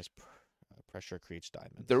 because pressure creates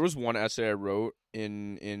diamonds. there was one essay I wrote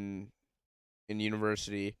in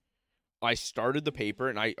university. I started the paper,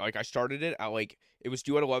 and I started it at like, it was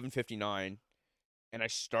due at 11:59, and I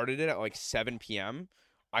started it at like 7 p.m.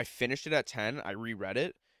 I finished it at 10. I reread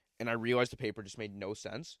it, and I realized the paper just made no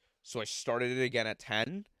sense. So I started it again at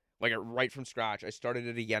 10, like right from scratch. I started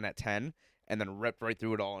it again at 10, and then ripped right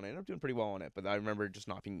through it all, and I ended up doing pretty well on it. But I remember just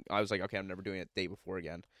not being. I was like, okay, I'm never doing it the day before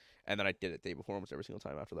again, and then I did it the day before almost every single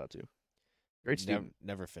time after that too. Great student.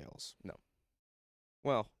 Never fails.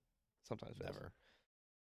 Well, sometimes fails.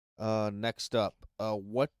 Never. Next up,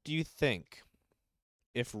 what do you think,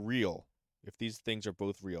 if these things are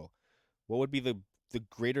both real, what would be the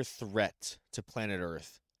greater threat to planet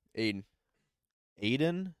Earth? Aiden.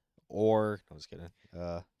 Aiden or I'm just kidding.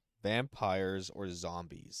 Vampires or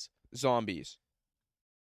zombies? Zombies.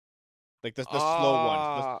 Like the slow ones,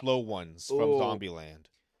 Ah. the slow ones from Oh. Zombieland.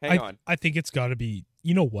 Hang on. I think it's got to be.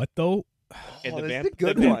 You know what though? And Oh, the, this is a vamp-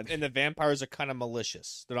 good the va- one. and the vampires are kind of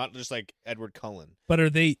malicious. They're not just like Edward Cullen. But are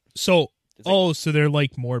they so? It's like, Oh, so they're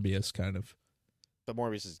like Morbius, kind of. but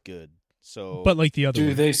Morbius is good. So, But like the other Do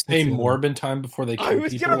one. they say What's the other one? Morbin time before they kill I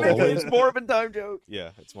was people? gonna make always? this Morbin time joke.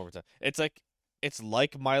 yeah, it's more time. It's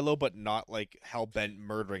like Milo, but not like hell bent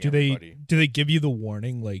murdering Do everybody. they give you the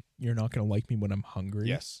warning like you're not gonna like me when I'm hungry?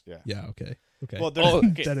 Yes, yeah. Yeah. Okay. Okay. Well, Oh,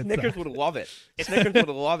 okay. Then it's Snickers that. would love it. Snickers would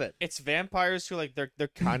love it. It's vampires who like they're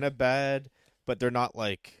kind of bad, but they're not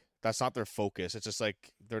like that's not their focus. It's just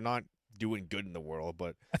like they're not doing good in the world,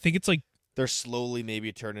 but I think it's like they're slowly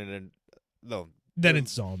maybe turning in. No, then they're-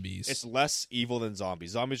 it's zombies. It's less evil than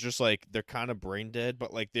zombies. Zombies just like they're kind of brain dead,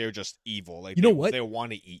 but like they're just evil. Like You know what? They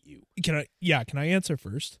want to eat you. Can I answer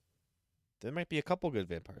first? There might be a couple good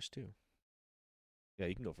vampires too. Yeah,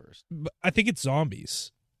 you can go first. But I think it's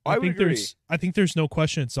zombies. I would agree. I think there's no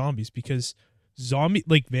question it's zombies because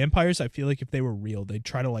like vampires, I feel like if they were real, they'd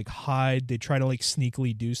try to like hide, they'd try to like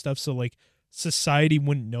sneakily do stuff. So like society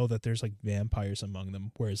wouldn't know that there's like vampires among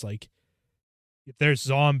them. Whereas like if there's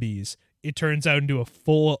zombies, it turns out into a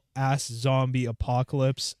full ass zombie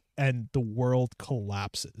apocalypse and the world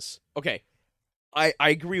collapses. Okay, I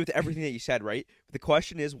agree with everything that you said, right? The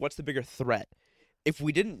question is, what's the bigger threat? If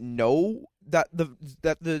we didn't know that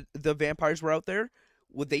the vampires were out there,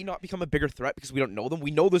 would they not become a bigger threat because we don't know them?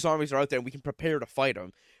 We know the zombies are out there and we can prepare to fight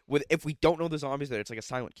them. If we don't know the zombies there, it's like a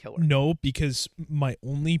silent killer. No, because my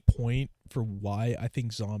only point for why I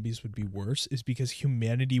think zombies would be worse is because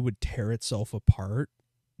humanity would tear itself apart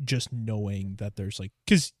just knowing that there's like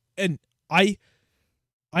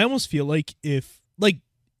I almost feel like if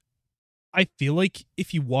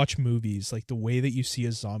you watch movies, like the way that you see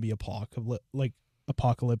a zombie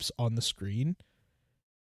apocalypse on the screen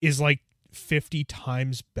is like 50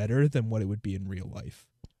 times better than what it would be in real life.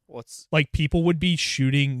 What's Like people would be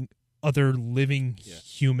shooting other living Yeah.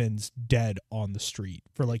 humans dead on the street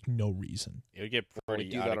for like no reason. it would get we pretty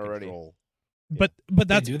do out that of already. control. But They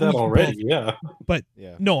that's do that already. Yeah.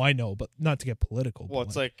 Yeah. No, I know, but not to get political. Well, but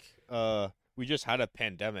it's like we just had a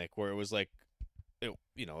pandemic where it was like it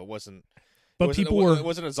wasn't but it wasn't- people it were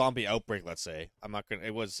wasn't a zombie outbreak, let's say. I'm not going to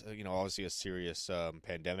it was obviously a serious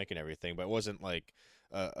pandemic and everything, but it wasn't like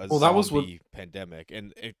a Well, that was what- zombie pandemic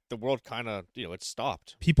and the world kind of, it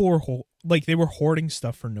stopped. people were they were hoarding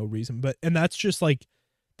stuff for no reason. And that's just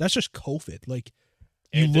COVID. Like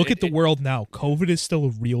you look at the world now, COVID is still a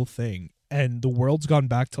real thing, and the world's gone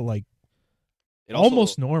back to like It also-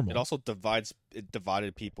 almost normal. It also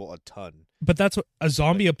divided people a ton. But that's what a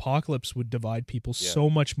zombie apocalypse would divide people Yeah. so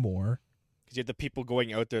much more. Because you had the people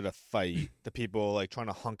going out there to fight, the people like trying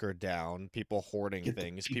to hunker down, people hoarding Get the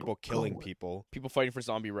things, people people killing going. people. People fighting for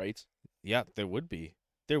zombie rights. Yeah, there would be.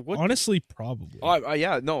 There would be. Honestly, probably.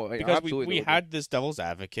 Yeah, no, Because absolutely. we there would be. had this devil's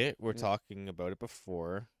advocate. We're Yeah. talking about it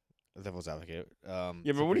before. The devil's advocate. Yeah,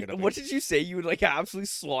 to but bring it up what again. did you say? You would like absolutely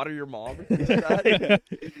slaughter your mom? Or something like that?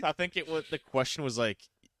 I think it was the question was like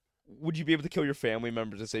Would you be able to kill your family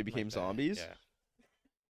members if they became like that, zombies? Yeah.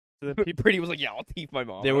 So the people, Brady was like, "Yeah, I'll thief my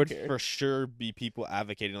mom." there I would don't care." for sure be people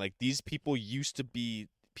advocating like these people used to be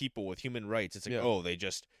people with human rights. It's like Yeah. oh they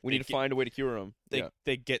just We they need to get- find a way to cure them.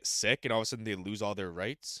 they get sick and all of a sudden they lose all their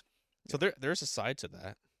rights. So there's a side to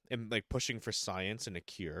that and like pushing for science and a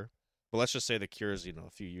cure. But let's just say the cure is a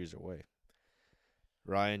few years away.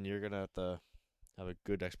 Ryan, you're gonna have to have a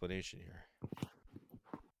good explanation here.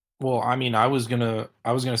 Well, I mean, I was gonna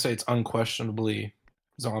say it's unquestionably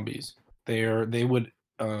zombies. They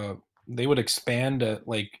would expand at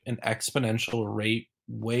like an exponential rate,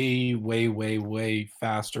 way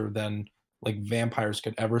faster than like vampires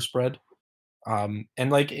could ever spread. And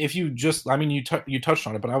like if you just, I mean, you touched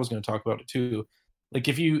on it, but I was going to talk about it too. Like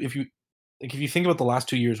if you think about the last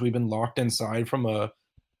 2 years, we've been locked inside from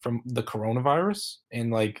the coronavirus,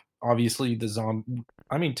 and like obviously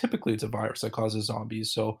I mean, typically it's a virus that causes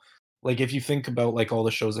zombies. So like if you think about like all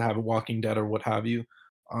the shows that have Walking Dead or what have you,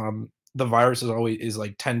 the virus is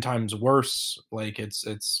like 10 times worse. Like it's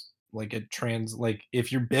like like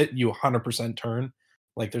if you're bit, you 100% turn.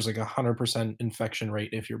 Like there's like 100% infection rate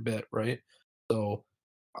if you're bit, right? So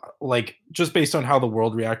like just based on how the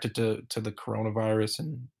world reacted to the coronavirus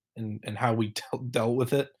and how we dealt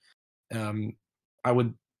with it, I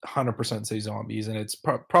would 100% say zombies, and it's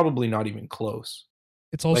probably not even close.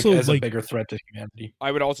 It's Like also as a like bigger threat to humanity.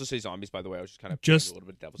 I would also say zombies. By the way, I was just kind of Just- playing a little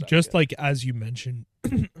bit devil's just advocate. like as you mentioned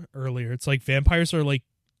earlier, it's like vampires are like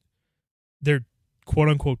they're quote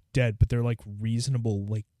unquote dead, but they're like reasonable,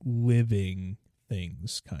 like living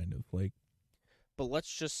things, kind of like. But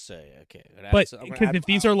let's just say, okay. But because if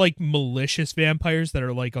these are like malicious vampires that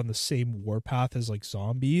are like on the same warpath as like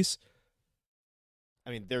zombies, I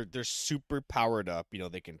mean, they're super powered up.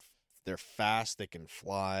 They're fast. They can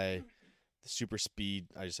fly. The super speed.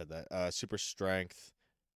 I just said that. Super strength.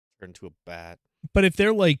 Turn into a bat. But if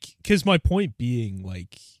they're like, because my point being,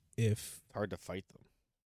 like, if It's hard to fight them.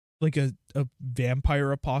 like a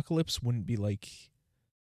vampire apocalypse wouldn't be like,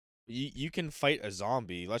 You can fight a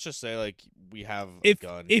zombie. Let's just say like we have if a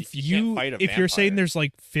gun. if can't fight a if you're saying vampire. there's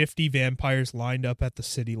like 50 vampires lined up at the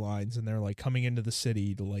city lines and they're like coming into the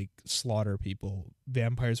city to like slaughter people,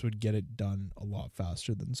 vampires would get it done a lot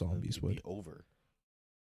faster than zombies it'd would. be over.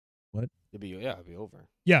 What? It'd be over.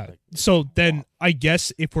 Yeah. Like, So then I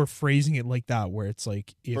guess if we're phrasing it like that, where it's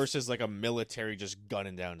like if versus like a military just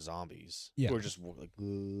gunning down zombies. Yeah. Or just like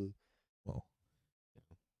well,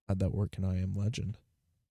 how'd that work in I Am Legend?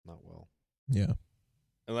 not well. Yeah.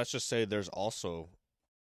 And let's just say there's also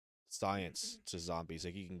science to zombies.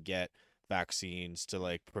 Like you can get vaccines to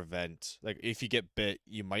like prevent, like if you get bit,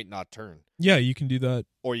 you might not turn, Yeah, you can do that.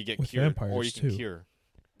 or you get With cured, or vampires, you can too. cure.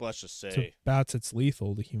 But let's just To say, bats, it's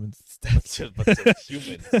lethal. To humans, it's but deadly. to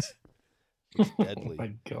humans, it's Oh deadly.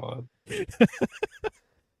 my god.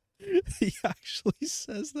 He actually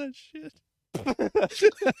says that shit.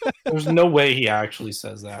 There's no way he actually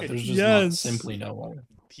says that. There's just not, Yes. simply no way.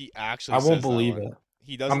 He actually. I says won't that believe one. it.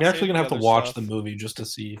 He doesn't. I'm say actually gonna have to other watch stuff. the movie just to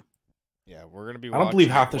see. Yeah, we're gonna be. I don't believe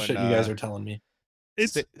watching half it the when, shit you guys are telling me.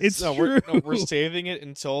 It's no, true. we're saving it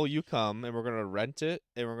until you come, and we're gonna rent it,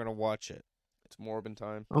 and we're gonna watch it. It's Morbin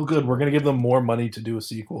time. Oh, good. We're gonna give them more money to do a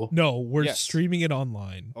sequel. No, we're Yes. streaming it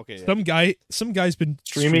online. Okay, yeah. Some guy's been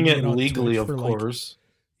Streaming it on legally, Twitch of for, like, course.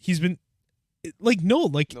 he's been No,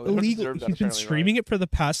 they don't illegal. deserve that, He's been apparently, streaming it for the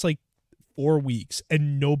past like 4 weeks,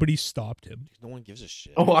 and nobody stopped him. No one gives a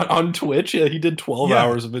shit. Oh, on Twitch, yeah, he did 12 Yeah.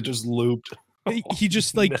 hours of it just looped. He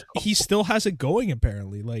just like No. he still has it going.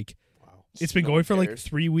 Apparently, like Wow. it's been No going one for like cares.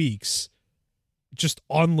 3 weeks, just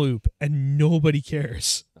on loop, and nobody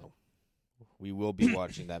cares. We will be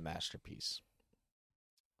watching that masterpiece.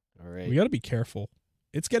 All right. We got to be careful.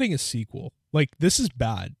 It's getting a sequel. Like this is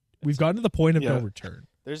bad. We've gotten to the point of no Yeah. return.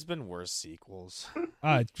 There's been worse sequels.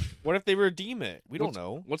 Uh, What if they redeem it? We don't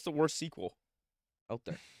know. What's the worst sequel out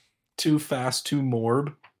there? Too Fast, Too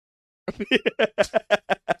Morb.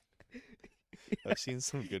 I've seen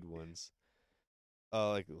some good ones.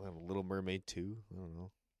 Like Little Mermaid 2. I don't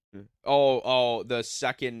know. Oh, the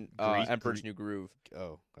second Grease- Emperor's New Groove.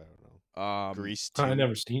 Oh, I don't know. Grease 2. I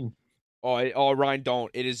never seen. Ryan,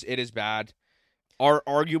 don't. It is bad.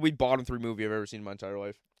 Arguably bottom 3 movie I've ever seen in my entire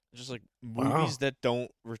life. Just like Wow. movies that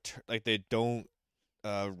don't return, like they don't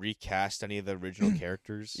recast any of the original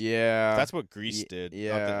characters. Yeah. That's what Grease did. Not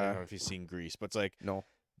that- I yeah. don't know if you've seen Grease, but it's like No.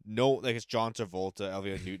 like it's John Travolta,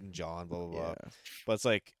 Olivia Newton-John, blah blah blah. Yeah. But it's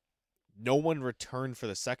like no one returned for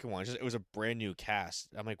the second one. It was a brand new cast.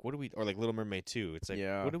 I'm like, what are we? Or like Little Mermaid 2. It's like,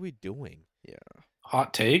 Yeah. what are we doing?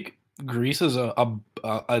 Hot take. Grease is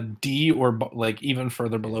a D or like even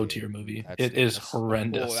further below Yeah, tier movie. that's- It is that's-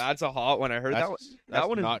 horrendous. Oh, that's a hot one. I heard that one. That's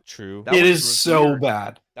one is not true. that It one is is so revered.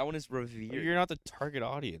 bad. That one is revered. You're not the target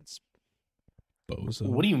audience. bozo.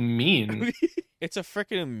 What do you mean? It's a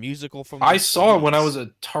freaking musical from. I the saw it when I 80s. was a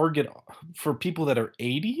target for people that are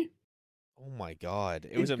 80. Oh my god!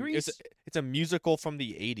 Is Grease- It's a musical from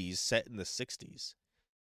the 80s set in the 60s.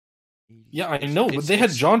 Yeah, I know, but they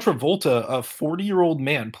had John Travolta, a 40-year-old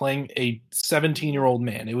man, playing a 17-year-old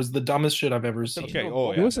man. It was the dumbest shit I've ever seen. Okay,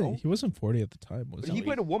 oh, He yeah, wasn't. no. He wasn't 40 at the time, was He he?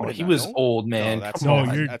 played a Oh, woman. in he that, was no? old, man. that's Come No,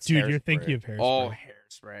 on. you're that's dude. You're Hairspray. thinking of Hairspray. Oh,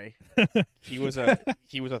 hairspray. He was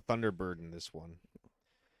a Thunderbird in this one.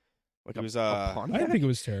 Like He was, I pun? didn't think it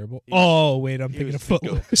was terrible. He- Oh wait, I'm he thinking was of the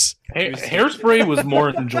goat. Footloose. Hairspray was more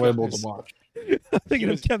enjoyable to watch. I'm thinking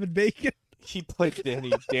was- of Kevin Bacon. He played Danny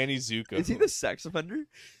Zuko. Is he the sex offender?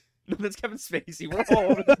 No, that's Kevin Spacey. We're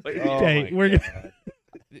all over the place. Oh Okay, my we're God.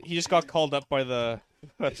 He just got called up by the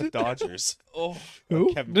Dodgers. Oh,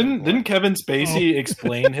 Who? Kevin Didn't Bacon. Kevin Spacey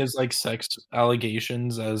explain his like sex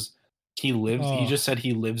allegations as he lives? He Oh. just said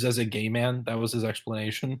he lives as a gay man. That was his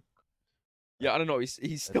explanation. yeah. I don't know. He's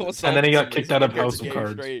still And assaulted. then he got somebody, kicked out of so he House gets of gay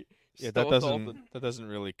Cards. straight. Yeah, Still assaulted. that doesn't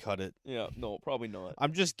really cut it. Yeah, no, probably not.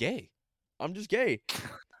 I'm just gay. I'm just gay.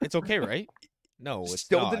 It's okay, right? No, it's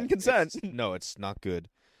Still not. didn't consent. No, it's not good.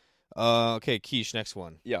 Okay, Keish, next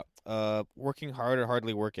one. Yeah. Working hard or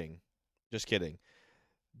hardly working? Just kidding.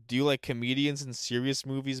 Do you like comedians in serious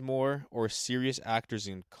movies more, or serious actors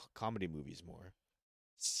in comedy movies more?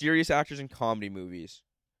 Serious actors in comedy movies.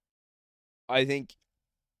 I think.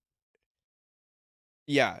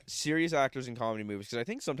 Yeah, serious actors in comedy movies, because I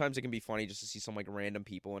think sometimes it can be funny just to see some like random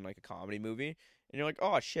people in like a comedy movie, and you're like,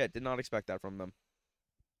 oh shit, did not expect that from them.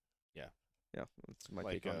 Yeah. Yeah, that's my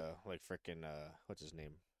Like take on it. like frickin' what's his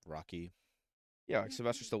name? Rocky. Yeah, like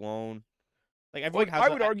Sylvester Stallone. Like everyone Like, has. I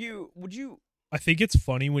would argue. Would you I think it's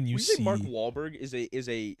funny when you say see. Mark Wahlberg is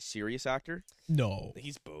a serious actor? No,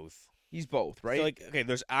 He's both. He's both, right? So, like, okay,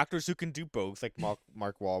 there's actors who can do both, like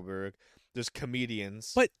Mark Wahlberg. There's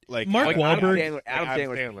comedians, But like Mark Wahlberg- Adam Adam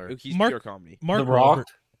Sandler. Sandler. He's Mark- pure comedy. Mark The Rock.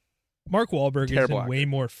 Mark Wahlberg is Terrible in way actor.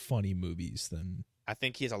 more funny movies than. I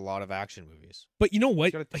think he has a lot of action movies. But you know what?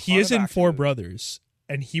 He's got a He ton is of in action Four movies. Brothers,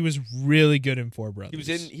 and he was really good in Four Brothers.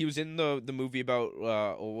 He was in the movie about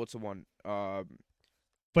what's the one?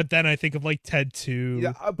 But then I think of like Ted 2.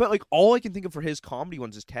 Yeah, but like all I can think of for his comedy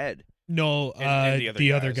ones is Ted. No, And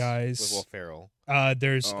the other with guys. Will Ferrell.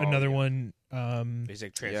 There's Oh, another yeah. one. He's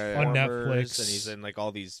like Yeah, yeah. Transformers, On Netflix. and he's in like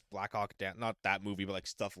all these Black Hawk Down. Not that movie, but like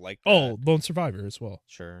stuff like that. Oh, Lone Survivor as well.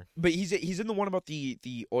 Sure. But he's in the one about the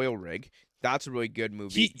oil rig. That's a really good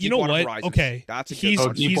movie. You know Deepwater what? Horizons. Okay, That's a he's good Oh,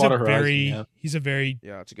 one. he's a Deepwater Horizon, very yeah. he's a very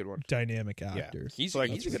Yeah, it's a good one. dynamic actor. He's So, like,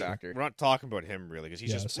 he's a good actor. We're not talking about him really because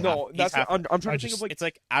he's Yes. just No, he's that's half- I'm trying to think just- of like it's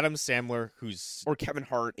like Adam Sandler who's or Kevin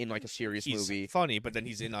Hart in like a serious he's movie. funny, but then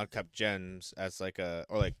he's in Uncut Gems as like or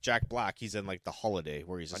like Jack Black. He's in like The Holiday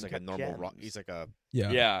where he's just like a Uncut normal. Gems. He's like a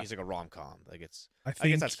Yeah, he's like a rom com. Like it's I I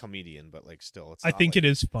think guess that's comedian, but like still, it's. I not, think like, it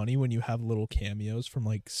is funny when you have little cameos from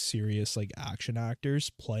like serious like action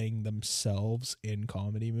actors playing themselves in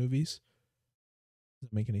comedy movies. Does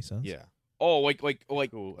that make any sense? Yeah. Oh, like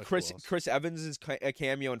Cool, Chris who else? Chris Evans' a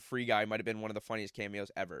cameo in Free Guy might have been one of the funniest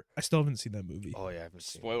cameos ever. I still haven't seen that movie. Oh yeah, I haven't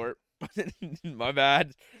seen it. Spoiler. My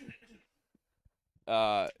bad.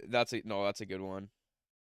 That's a good one.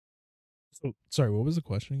 So, sorry, what was the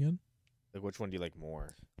question again? Like, which one do you like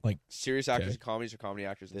more? Serious actors Okay. in comedies or comedy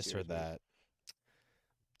actors in This or serious movies? that?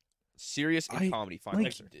 Serious in I- comedy, fine. like,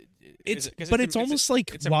 answer. It's Is it- 'cause but it's it's im- almost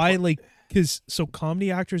like it's why important. like because so comedy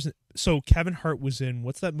actors. So Kevin Hart was in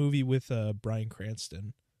what's that movie with Bryan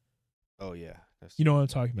Cranston? Oh yeah. That's- You know what I'm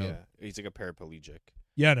talking about? Yeah, he's like a paraplegic.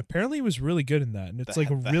 Yeah, and apparently he was really good in that, and it's The like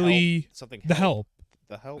He- a The really Help, something. the help.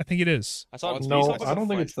 The help. I think it is. I saw it. No, based off I a don't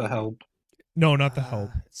think French it's The movie. Help. No, not the help.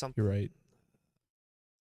 It's something. You're right.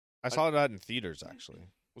 I saw that in theaters actually.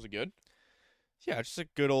 Was it good? Yeah, it's just a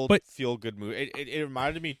good old But- feel good movie. It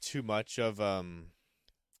reminded me too much of the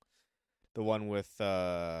one with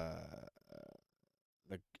like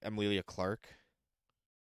Emilia Clarke.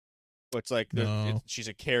 But it's like No. she's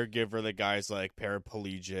a caregiver. The guy's like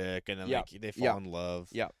paraplegic, and then Yeah, like they fall yeah. in love.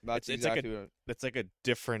 Yeah, that's It's like a- exactly what. It's like a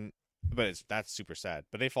different, but that's super sad.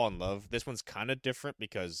 But they fall in love. This one's kind of different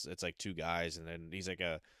because it's like two guys, and then he's like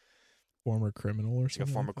a Former criminal or like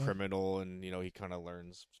something. a former like that. criminal, and he kind of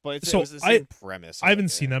learns. But So it was the same premise. I haven't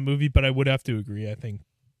seen that movie, but I would have to agree. I think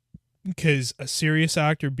because a serious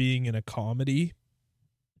actor being in a comedy,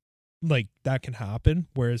 like that can happen.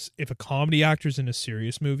 Whereas if a comedy actor's in a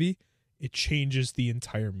serious movie, it changes the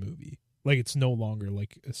entire movie. Like it's no longer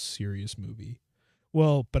like a serious movie.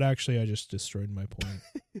 Well, but actually, I just destroyed my point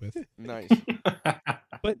with. Nice.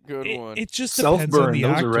 But Good it, one. it just Self depends on burn, the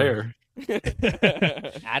those actor. are rare.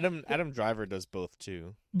 Adam Driver does both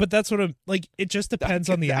too. But that's what I'm like. It just depends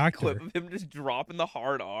on the that actor. clip of him just dropping the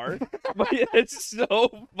hard R. But it's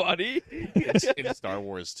so funny. In Star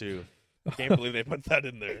Wars too. I can't believe they put that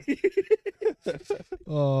in there.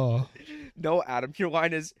 Oh, No, Adam, your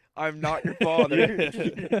line is, "I'm not your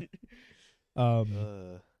father."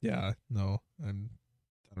 yeah, no, I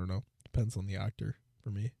don't know. Depends on the actor for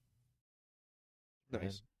me.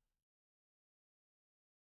 Nice.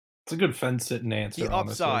 It's a good fence sitting answer. The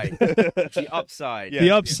honestly. upside. The upside. Yeah.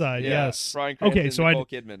 The upside, Yeah. yes. Bryan Okay, Cranston, so I'd- Nicole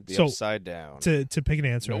Kidman. The So- upside down. To pick an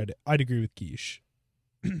answer, Nope. I'd agree with Quiche.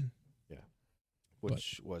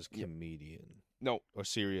 Which was Yep. comedian No, or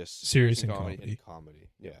serious Serious and and comedy. comedy. in comedy.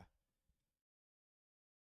 Yeah.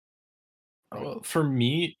 Well, for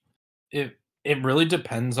me, it really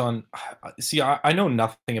depends on. See, I know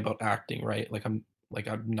nothing about acting, right? Like I'm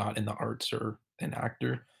not in the arts or an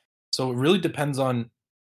actor, so it really depends on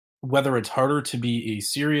whether it's harder to be a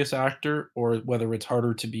serious actor or whether it's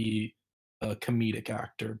harder to be a comedic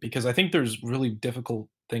actor. Because I think there's really difficult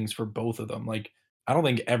things for both of them. Like I don't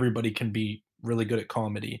think everybody can be really good at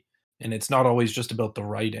comedy, and it's not always just about the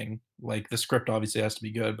writing. Like the script obviously has to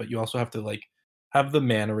be good, but you also have to like have the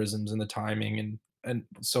mannerisms and the timing and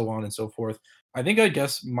so on and so forth. I think I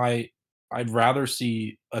guess I'd rather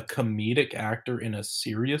see a comedic actor in a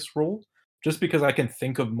serious role just because I can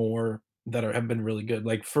think of more that have been really good.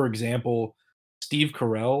 Like for example, Steve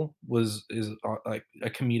Carell is like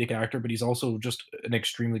a comedic actor, but he's also just an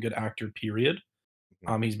extremely good actor. Period.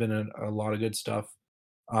 He's been in a lot of good stuff.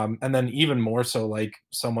 And then even more so, like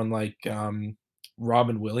someone like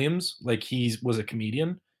Robin Williams, like he was a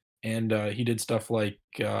comedian, and he did stuff like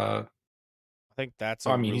I think that's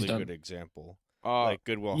a I mean, he's really done- good example. uh, Like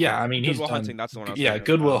Goodwill. yeah, I Hunting. mean he's Goodwill done Hunting. That's the one. I was yeah, thinking of.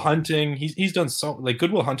 Goodwill Hunting. He's done so like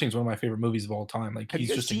Goodwill Hunting is one of my favorite movies of all time. Like Have you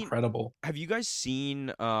he's guys just seen- incredible. Have you guys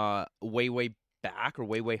seen Way Back or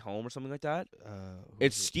Way Way Home or something like that. Who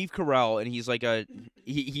It's is it? Steve Carell, and he's like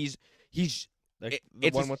he's Like the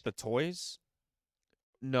it's one a- with the toys.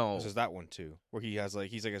 no. This is that one too, where he has like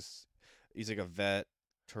he's like a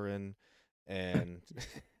veteran, and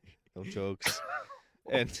no jokes,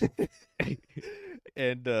 and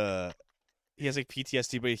and he has like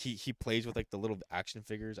PTSD, but he plays with like the little action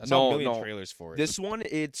figures. I saw a million trailers for it. This one,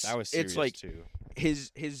 that was serious it's like too.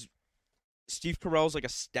 his Steve Carell's like a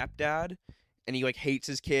stepdad, and he like hates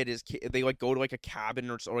his kid. They like go to like a cabin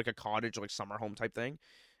or like a cottage or like summer home type thing,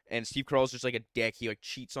 and Steve Carell's just like a dick. He like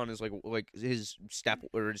cheats on his like his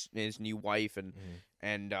his new wife, and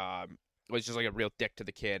was just like a real dick to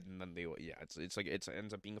the kid. And then it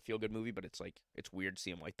ends up being a feel good movie, but it's weird to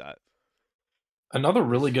see him like that. Another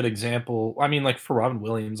really good example, I mean, like for Robin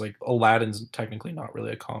Williams, like Aladdin's technically not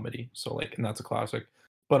really a comedy, so like, and that's a classic.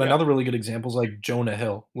 But Yeah. another really good example is like Jonah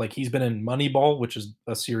Hill. Like he's been in Moneyball, which is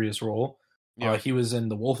a serious role. Yeah. He was in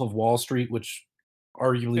The Wolf of Wall Street, which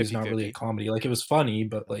arguably is not really a 50-50. comedy. Like it was funny,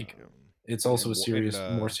 but like it's also a and serious,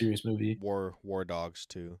 more serious movie. War Dogs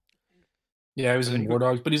too. Yeah, he was I in think War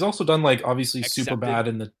Dogs, but he's also done like obviously Accepted. Superbad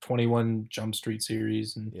in the 21 Jump Street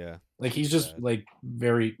series, and Yeah, like he's just Bad. like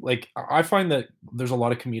very like I find that there's a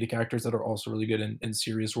lot of comedic actors that are also really good in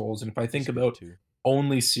serious roles. And if I think He's good, about too.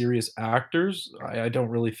 only serious actors, I don't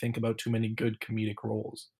really think about too many good comedic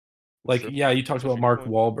roles. Like Sure. yeah, you talked That's about a Mark good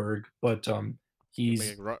Wahlberg, but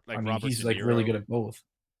he's like I mean Robert he's De like really good Niro, at both.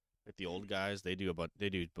 like the old guys. They do both.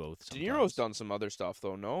 De Sometimes. Niro's done some other stuff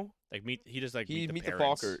though. No, Like he does like he Meet Meet the the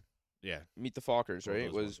Parents. Focker. Yeah, Meet the Fockers, All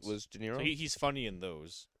right? those Was ones. De Niro? so he's funny in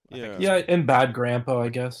those. I think Yeah. he's Yeah, funny. and Bad Grandpa, I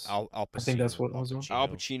guess. Al Pacino, I think that's what it was. Al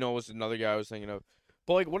Pacino was another guy I was thinking of.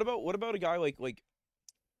 But like, what about a guy like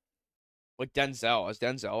Denzel? Has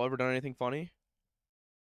Denzel ever done anything funny?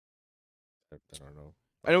 I don't know.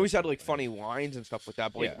 I know he's had like funny lines and stuff like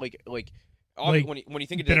that. But Yeah. like Like, when you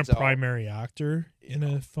think of Been Denzel, a primary actor in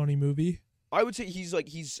a funny movie. I would say he's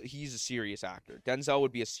a serious actor. Denzel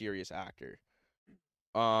would be a serious actor.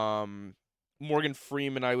 Morgan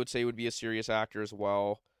Freeman, I would say, would be a serious actor as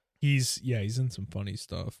well. He's in some funny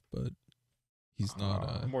stuff, but he's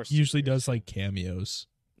not. More He usually serious, does like cameos.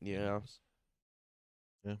 Yeah,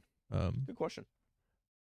 good question.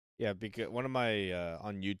 Yeah, because one of my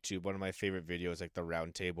on YouTube, one of my favorite videos, like the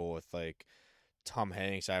round table with like Tom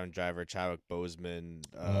Hanks, Adam Driver, Chadwick Boseman,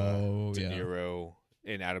 De Niro,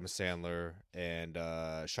 and Adam Sandler, and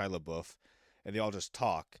Shia LaBeouf, and they all just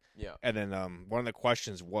talk. Yeah. And then one of the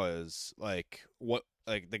questions was like, what,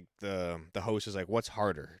 like the host is like, what's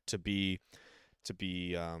harder to be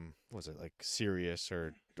what was it, like serious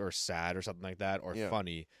or sad or something like that, or Yeah.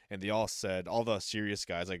 funny? And they all said, all the serious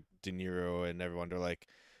guys like De Niro and everyone, they're like,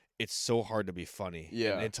 it's so hard to be funny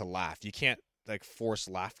and to laugh. You can't like force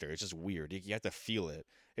laughter. It's just weird. You have to feel it.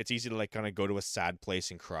 It's easy to like kind of go to a sad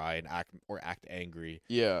place and cry and act angry.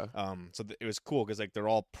 Yeah. So it was cool because like they're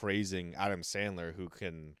all praising Adam Sandler,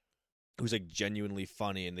 who's like genuinely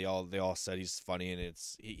funny, and they all said he's funny, and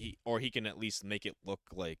it's he can at least make it look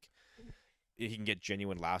like he can get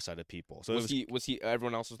genuine laughs out of people. So was he?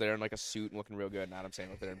 Everyone else was there in like a suit and looking real good, and Adam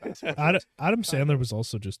Sandler was there in basketball. Adam Sandler was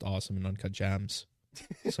also just awesome in Uncut Gems.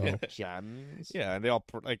 So Gems. yeah, and they all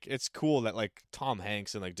like, it's cool that like Tom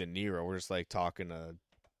Hanks and like De Niro were just like talking to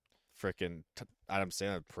freaking Adam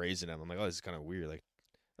Sandler, praising him. I'm like, oh, this is kind of weird. Like,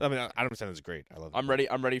 I mean, Adam Sandler's great. I love him.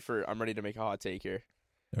 I'm ready to make a hot take here.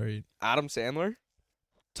 all right, Adam Sandler,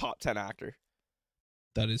 top 10 actor.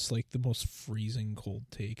 that is like the most freezing cold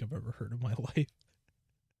take I've ever heard in my life.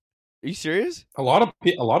 Are you serious? A lot of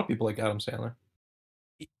people like Adam Sandler.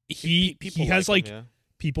 He People has like like him,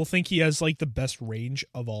 people think he has like the best range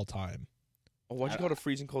of all time. Oh, why'd you go to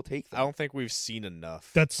freezing cold take? I don't think we've seen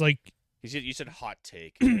enough. That's like You said hot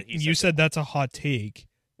take. and he you said that's a hot take.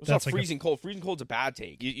 It's That's not like freezing cold. Freezing cold's a bad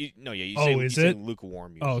take. You Oh, say, is you say it?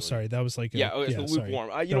 lukewarm. Oh, usually. sorry, that was like Yeah, it's the sorry. lukewarm.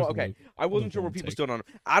 That You know, was a okay. I wasn't sure where lukewarm people take. stood on him.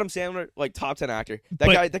 Adam Sandler, like top 10 actor.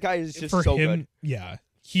 But That guy is just for so him, good. yeah,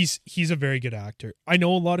 he's a very good actor. I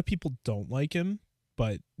know a lot of people don't like him,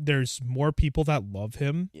 but there's more people that love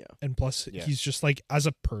him. Yeah. And plus, Yeah. he's just like as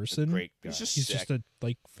a person, Great guy. He's just he's sick. just a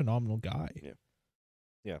like phenomenal guy. Yeah.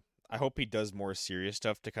 I hope he does more serious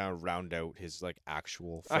stuff to kind of round out his like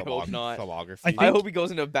actual I hope not. filmography. I think- I hope he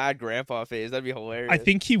goes into a bad grandpa phase. That'd be hilarious. I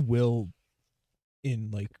think he will.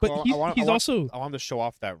 In like, but Well, he's also I want to show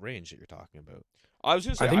off that range that you're talking about. I was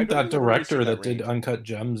just. I think that director that did did Uncut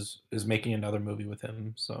Gems is making another movie with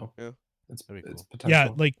him. So Yeah. it's That'd be cool. potential. yeah,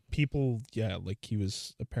 like people, yeah, like he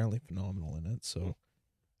was apparently phenomenal in it. So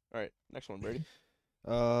All right, next one, Brady. We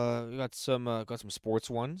got some sports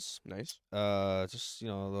ones. Nice. Just a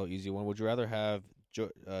little easy one. Would you rather have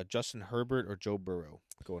Justin Herbert or Joe Burrow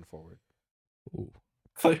going forward? Ooh.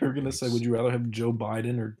 I thought you were gonna say, would you rather have Joe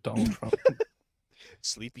Biden or Donald Trump?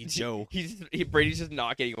 Sleepy Joe. Brady's just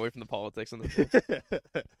not getting away from the politics.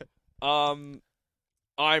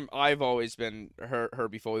 I've always been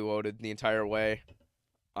Herbie fully loaded the entire way.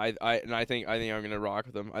 I think I'm gonna rock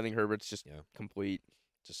with him. I think Herbert's just complete.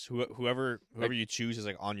 Just whoever you choose is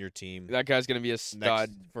like on your team. That guy's gonna be a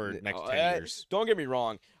stud for next 10 years. Don't get me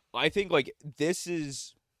wrong. I think like this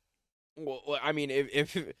is. Well, I mean,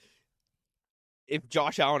 if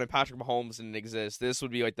Josh Allen and Patrick Mahomes didn't exist, this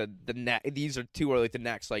would be like these are two are like the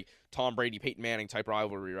next like Tom Brady, Peyton Manning type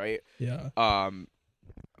rivalry, right? Yeah.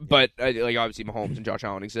 But like obviously Mahomes and Josh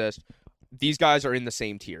Allen exist. These guys are in the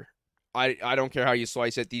same tier. I don't care how you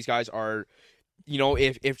slice it. These guys are,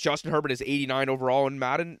 if Justin Herbert is 89 overall in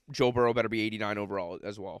Madden, Joe Burrow better be 89 overall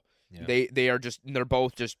as well. Yeah. They're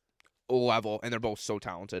both just level and they're both so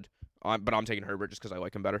talented. But I'm taking Herbert just because I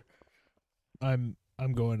like him better. I'm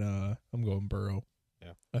going Burrow.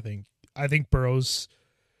 Yeah. I think Burrow's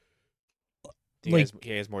he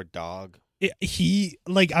has more dog. He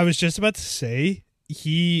like I was just about to say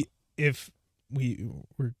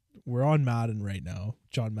we're on Madden right now.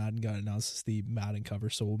 John Madden got announced as the Madden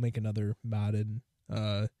cover, so we'll make another Madden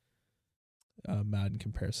Madden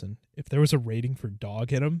comparison. If there was a rating for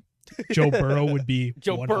dog in him, Joe Burrow would be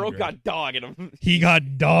Joe 100. Burrow got dog in him. He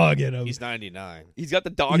got dog in him. He's 99. He's got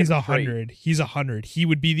the dog. He's 100. He's 100. He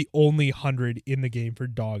would be the only 100 in the game for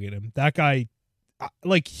dog in him. That guy,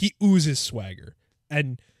 like, he oozes swagger.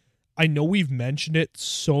 And I know we've mentioned it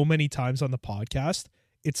so many times on the podcast.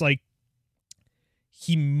 It's like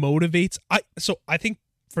he motivates. So I think,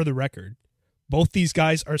 for the record, both these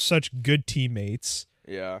guys are such good teammates.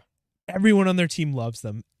 Yeah. Everyone on their team loves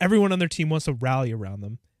them. Everyone on their team wants to rally around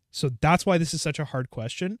them. So that's why this is such a hard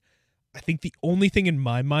question. I think the only thing in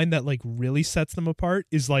my mind that like really sets them apart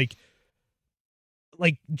is like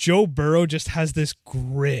Joe Burrow just has this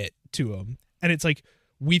grit to him. And it's like,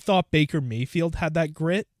 we thought Baker Mayfield had that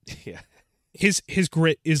grit. Yeah. His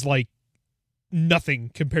grit is like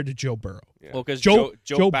nothing compared to Joe Burrow. Yeah. Well, because Joe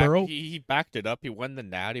Burrow, he backed it up. He won the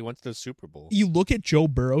Nat. He went to the Super Bowl. You look at Joe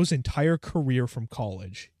Burrow's entire career from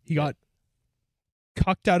college. He got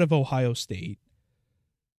cucked out of Ohio State.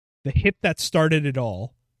 The hit that started it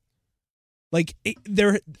all.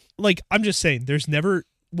 I'm just saying, there's never,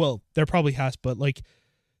 well, there probably has, but like,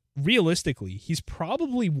 realistically, he's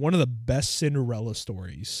probably one of the best Cinderella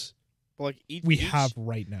stories we have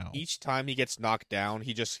right now. Each time he gets knocked down,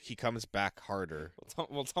 he comes back harder.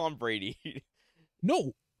 Well, Tom Brady.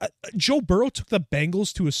 No, Joe Burrow took the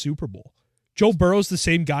Bengals to a Super Bowl. Joe Burrow's the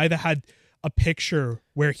same guy that had a picture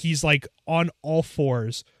where he's like on all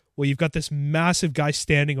fours. Well, you've got this massive guy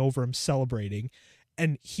standing over him celebrating,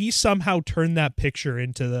 and he somehow turned that picture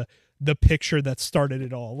into the picture that started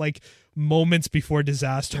it all. Like moments before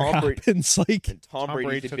disaster happens. Tom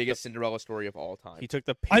Brady's the biggest Cinderella story of all time. He took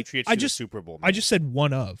the Patriots to the Super Bowl. Man. I just said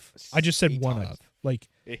one of. Like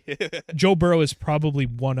Joe Burrow is probably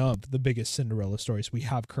one of the biggest Cinderella stories we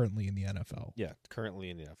have currently in the NFL. Yeah, currently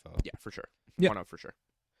in the NFL. Yeah, for sure. Yeah. One of for sure.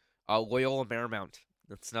 Loyola Marymount.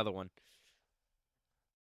 That's another one.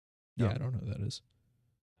 Yeah, I don't know who that is.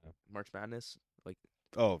 March Madness,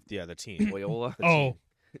 the team Loyola. Oh,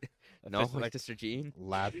 no, like Mr. Gene.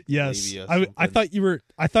 Yes, I thought you were.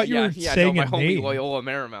 Saying my a homie name. Loyola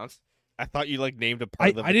Marymount. I thought you named a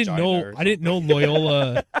part of the I didn't know. I didn't know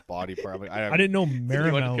Loyola body part. I didn't know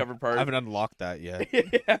Marymount. I haven't unlocked that yet.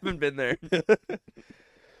 I haven't been there.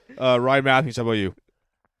 Ryan Matthews, how about you?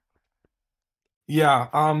 Yeah,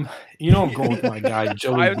 I'm going with my guy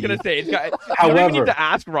Joey. I was gonna say, however, you don't even need to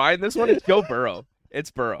ask Ryan this one. It's Joe Burrow.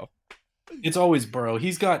 It's Burrow. It's always Burrow.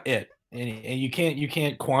 He's got it, and you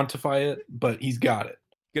can't quantify it, but he's got it.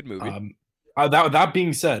 Good movie. That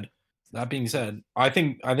being said, I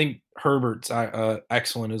think Herbert's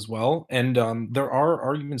excellent as well, and there are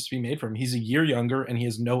arguments to be made for him. He's a year younger, and he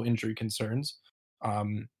has no injury concerns.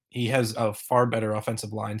 He has a far better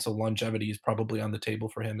offensive line, so longevity is probably on the table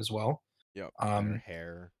for him as well. Yeah.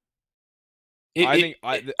 Hair.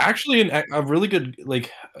 Actually, a really good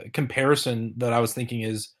comparison that I was thinking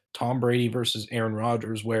is Tom Brady versus Aaron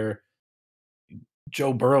Rodgers, where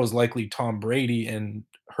Joe Burrow is likely Tom Brady and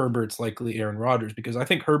Herbert's likely Aaron Rodgers, because I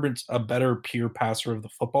think Herbert's a better pure passer of the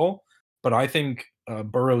football, but I think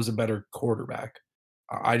Burrow's a better quarterback.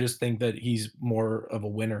 I just think that he's more of a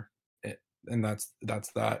winner, and that's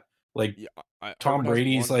that. Tom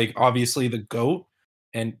Brady's obviously the GOAT,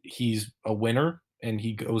 and he's a winner, and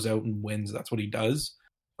he goes out and wins. That's what he does.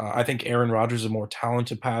 I think Aaron Rodgers is a more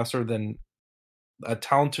talented passer than a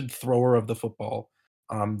talented thrower of the football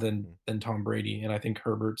than Tom Brady, and I think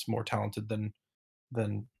Herbert's more talented than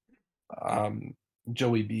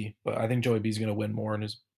Joey B, but I think Joey B is going to win more and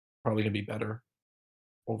is probably going to be better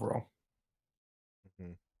overall.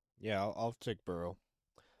 Yeah, I'll take Burrow.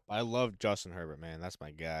 I love Justin Herbert, man. That's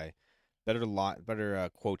my guy. Better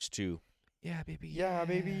quotes too. Yeah, baby. Yeah,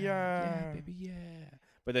 baby, yeah. Yeah, baby, yeah.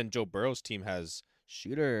 But then Joe Burrow's team has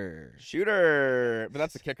shooter. But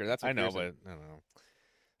that's the kicker. That's I know, McPherson. but I don't know.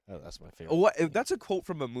 Oh, that's my favorite. What? That's a quote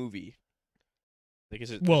from a movie. Like,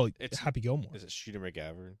 is it? Well, it's Happy Gilmore. Is it Shooter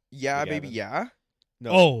McGavin? Yeah, McGavin? baby, yeah.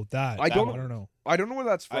 No, Oh, that. I don't- I don't know. I don't know where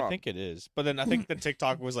that's from. I think it is. But then I think the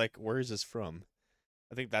TikTok was like, "Where is this from?"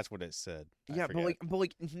 I think that's what it said. I Yeah, forget. but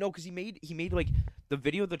like no, because he made like the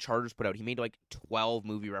video the Chargers put out. He made like 12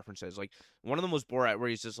 movie references. Like one of them was Borat, where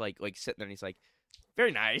he's just like sitting there and he's like,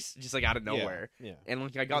 very nice, just like out of nowhere. Yeah. And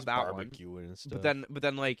like I got Just that one. barbecue and stuff. But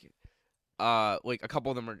then like a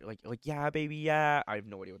couple of them are like yeah, baby, yeah. I have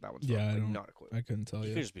no idea what that one's Yeah, from. I Like, don't- not a clue. I couldn't tell you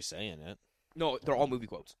you. could just be saying it. No, they're all movie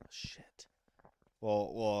quotes. Oh, shit.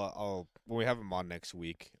 Well, when we have him on next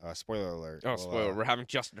week, spoiler alert. Oh, spoiler! We're having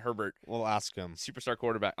Justin Herbert, We'll ask him. superstar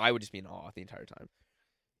quarterback. I would just be in awe the entire time.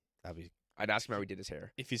 That'd be, I'd ask him how he did his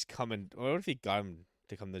hair. if he's coming. What if he got him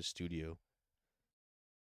to come to the studio?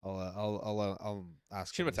 I'll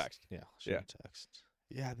ask. Shoot him a text. Yeah, shoot him a text.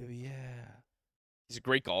 Yeah, baby. Yeah. He's a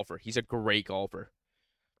great golfer. He's a great golfer.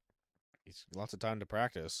 He's lots of time to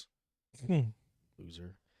practice. Hmm.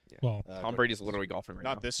 Loser. Well, Tom Brady's literally golfing right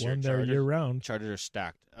Not now. this year. one there year round. Chargers are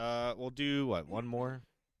stacked. We'll do what? One more.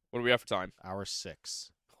 What do we have for time? Hour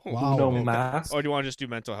 6. Wow. No mask. Or do you want to just do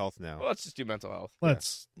mental health now? Well, let's just do mental health.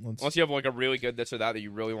 Let's Unless you have like a really good this or that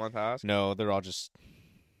you really want to pass. No, they're all just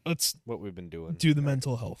let's what we've been doing. do the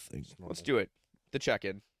mental health thing. Let's do it. The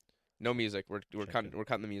check-in. No music. We're Check-in.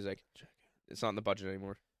 cutting the music. It's not in the budget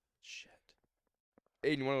anymore. Shit.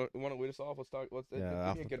 Hey, you want to lead us off? Let's talk. Let's give me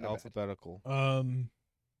a good and a bad. Alphabetical.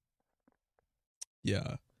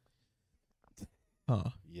 Yeah. Huh.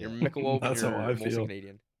 Yeah. You're Michelob. That's you're how I mostly feel.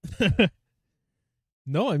 Canadian.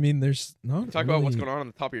 No, I mean there's not. Talk about what's really- going on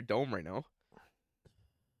the top of your dome right now.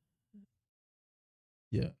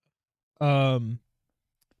 Yeah.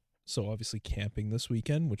 So obviously camping this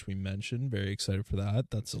weekend, which we mentioned. Very excited for that.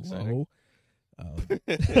 That's a exciting. low.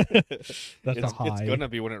 That's it's, a high. It's gonna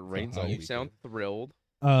be when it rains all high. You weekend. sound thrilled.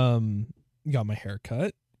 Got my hair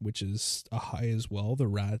cut, which is a high as well. The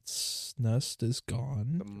rat's nest is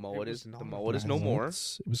gone. The mullet was is not the a mullet is rat. no more.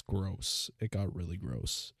 It was gross. It got really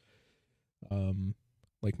gross.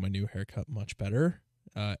 Like my new haircut much better.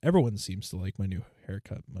 Everyone seems to like my new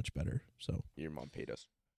haircut much better. So, Your mom paid us.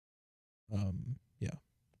 yeah.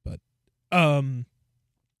 But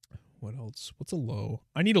what else? What's a low?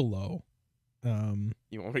 I need a low.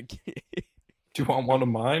 You want me to get... Do you want one of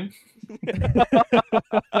mine?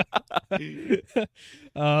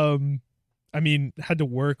 I mean, had to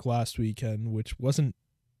work last weekend, which wasn't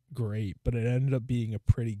great, but it ended up being a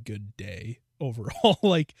pretty good day overall.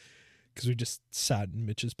 Like, because we just sat in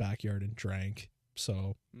Mitch's backyard and drank.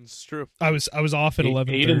 So It's true. I was off at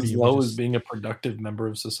 11:30. Aiden's We low just- is being a productive member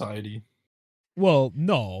of society. Well,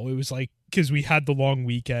 no, it was like because we had the long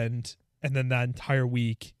weekend, and then that entire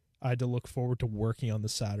week I had to look forward to working on the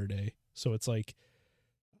Saturday. So it's like,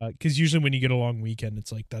 because usually when you get a long weekend,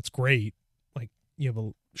 it's like that's great. Like you have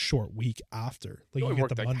a short week after, like You you only get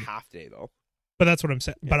worked the like Monday. half day though. But that's what I'm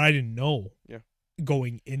saying. Yeah. But I didn't know Yeah.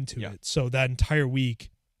 going into Yeah. it. So that entire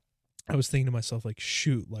week, I was thinking to myself, like,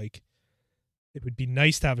 shoot, like, it would be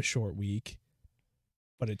nice to have a short week,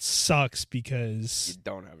 but it sucks You because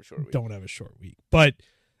don't have a short week. don't have a short week. But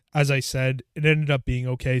as I said, it ended up being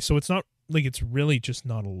okay. So it's not like it's really just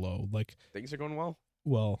not a low. Like, Things are going well.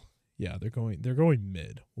 well, yeah, they're going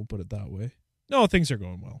mid. We'll put it that way. No, things are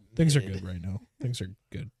going well. Things are Mid. good right now. Things are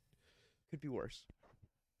good. Could be worse.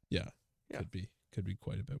 Yeah. Yeah. Could be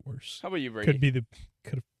quite a bit worse. How about you, Brady?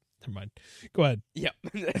 Could have. Never mind. Go ahead. Yep.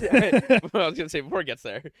 I was gonna say before it gets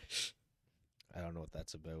there. I don't know what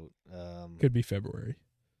that's about. Could be February.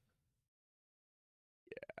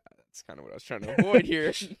 That's kind of what I was trying to avoid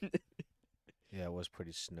here. Yeah, it was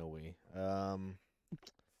pretty snowy.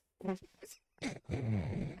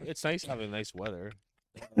 It's nice having nice weather.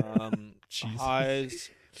 Jesus. Highs.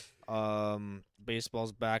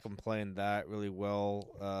 Baseball's back. I'm playing that really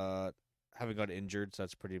well. Haven't got injured, so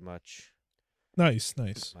that's pretty much Nice.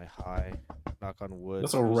 my high. Knock on wood.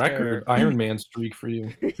 That's a Who's record Iron Man streak for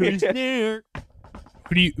you. there? Who's there?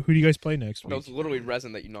 Who do you guys play next That week? was literally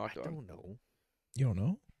resin that you knocked I on. don't know. You don't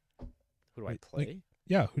know? Who do I Like- play?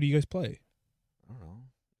 Yeah. Who do you guys play? I don't know.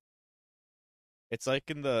 It's like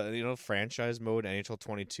in the franchise mode NHL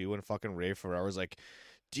 22 when fucking Ray Ferrara's like,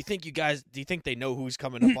 do you think they know who's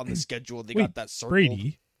coming up on the schedule? They Wait, got that circled.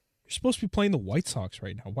 Brady, you're supposed to be playing the White Sox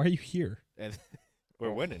right now. Why are you here? And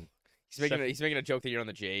we're winning. He's making a joke that you're on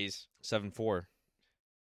the Jays. 7-4.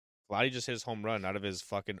 Vladdy just hit his home run out of his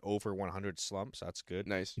fucking over 100 slumps. That's good.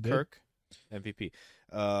 Nice. He did? Kirk, MVP.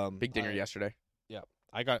 Big dinger yesterday.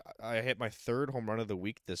 I hit my third home run of the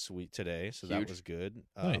week today, so that Huge. was good.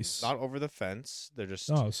 Nice. Not over the fence. They're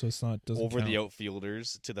just Oh, so it's not doesn't over count. the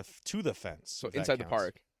outfielders to the fence. So if that inside the counts.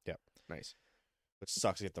 park. Yep. Nice. Which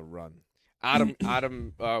sucks to get the run. Adam,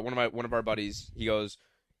 one of our buddies, he goes,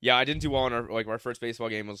 "Yeah, I didn't do well in our first baseball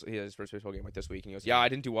game he had his first baseball game like this week." And he goes, "Yeah, I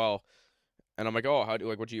didn't do well." And I'm like, "Oh,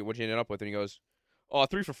 what'd you end up with?" And he goes, "Oh,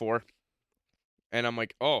 3 for 4." And I'm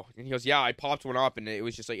like, "Oh," and he goes, "Yeah, I popped one up, and it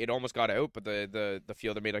was just like it almost got out, but the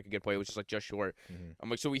fielder made like a good play. It was just like just short." Mm-hmm. I'm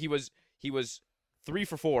like, "So he was 3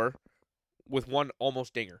 for 4 with one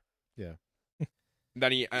almost dinger." Yeah.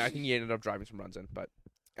 Then I think he ended up driving some runs in, but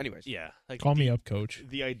anyways, Yeah. Like Call me up, coach.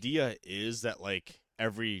 The idea is that like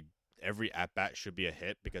every at bat should be a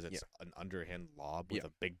hit because it's an underhand lob with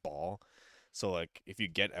a big ball. So like if you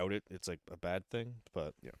get out it's like a bad thing,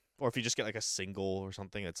 but or if you just get like a single or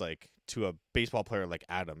something, it's like to a baseball player like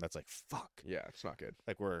Adam, that's like fuck. Yeah, it's not good.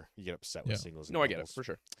 Like where you get upset with singles. And No, I get it doubles. for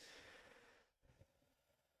sure.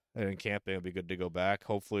 And in camping, it'll be good to go back.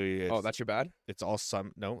 Hopefully, That's your bad. it's all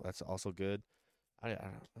No, that's also good. I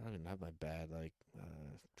don't even have my bad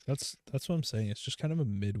That's what I'm saying. It's just kind of a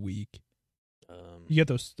midweek. um. You get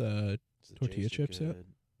those is the tortilla Jays do chips yet? good?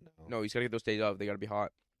 No, he's gotta get those days off. They gotta be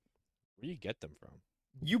hot. Where do you get them from?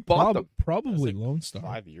 You bought them. probably That's like Lone Star.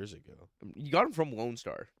 5 years ago. You got them from Lone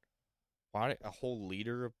Star. Why a whole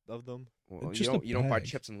liter of them? Well, Just you a don't buy bag.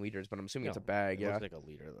 chips in liters, but I'm assuming it's a No, bag. It Yeah. looks like a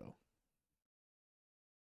liter though.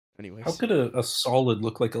 Anyways, How could a solid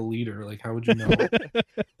look like a liter? Like, how would you know?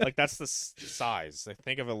 Like that's the size. I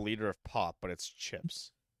think of a liter of pop, but it's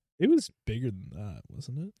chips. It was bigger than that,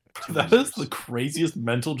 wasn't it? That is the craziest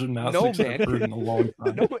mental gymnastics No, I've man. heard in a long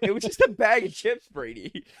time. no, it was just a bag of chips,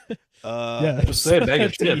 Brady. Yeah. Just say a bag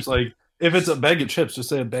of chips. Like, if it's a bag of chips, just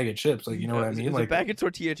say a bag of chips. Like, you know what I mean? It's Like, a bag of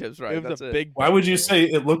tortilla chips, right? It was That's a it. big. why would you bag, say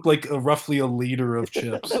it looked like roughly a liter of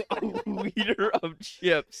chips? a liter of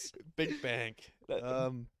chips. Big Bank?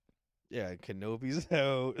 Yeah, Kenobi's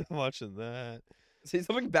out. I'm watching that. Say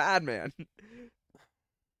something bad, man.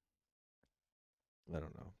 I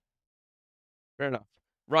don't know. Fair enough.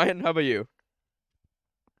 Ryan, how about you?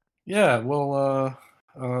 Yeah, well,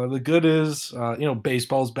 the good is,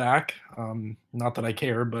 baseball's back. Not that I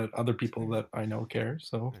care, but other people that I know care.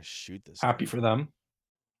 So I'm gonna shoot this. happy guy. for them.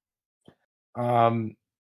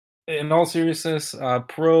 In all seriousness,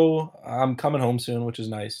 pro, I'm coming home soon, which is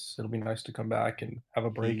nice. It'll be nice to come back and have a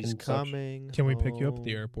break He's and such. coming. Can we pick you up at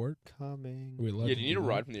the home, airport? Coming. Are we allowed Yeah, to do you need a do that?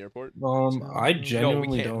 ride from the airport? I No, we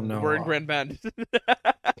genuinely can't. don't know. We're in Grand Bend.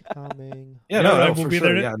 Coming. Yeah, No, no, we'll for be sure.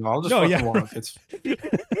 there to- Yeah, no, I'll just No, fucking yeah. walk. It's.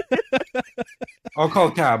 I'll call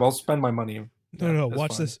a cab. I'll spend my money. No, that's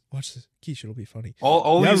watch fine. this. Watch this. Keish, it'll be funny.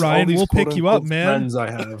 All Yeah, these, Ryan, all these we'll pick you up, quote-unquote man. Friends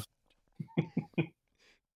I have.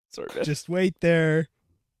 Sorry, man. Just wait there.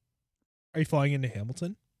 Are you flying into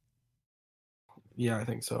Hamilton? Yeah, I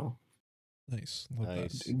think so. Nice. Love that.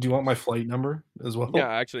 Nice. Do you want my flight number as well? Yeah,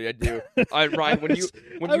 actually, I do. Ryan,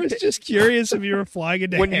 I was just curious if you were flying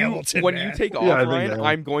into when Hamilton. you man. take off, Yeah, I think Ryan, I am.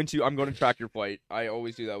 I'm going to track your flight. I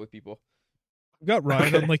always do that with people. I've got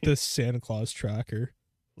Ryan Okay. on like the Santa Claus tracker,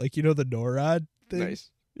 like you know the NORAD thing. Nice.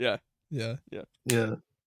 Yeah. Yeah. Yeah,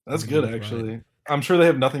 that's I'm good with actually. Ryan. I'm sure they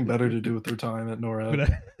have nothing better to do with their time at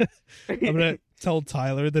NORAD. I'm gonna tell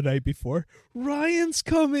Tyler the night before Ryan's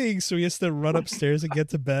coming, so he has to run upstairs and get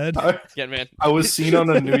to bed. Yeah, man. I was seen on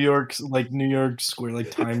a New York Square, like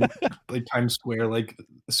Times Square, like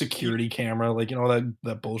security camera, like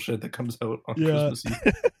that bullshit that comes out on Yeah. Christmas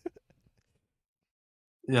Eve.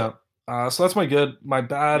 Yeah. So that's my good. My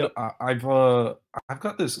bad. Yep. I've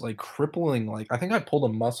got this like crippling, like I think I pulled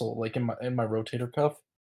a muscle like in my rotator cuff.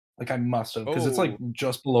 Like I must have, because it's like Oh.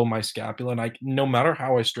 just below my scapula, and no matter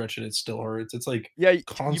how I stretch it, it still hurts. It's like Yeah, you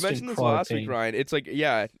constant mentioned this chronic last week, pain. Ryan. It's like,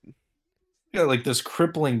 yeah, like this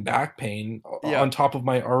crippling back pain Yeah. on top of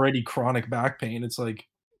my already chronic back pain. It's like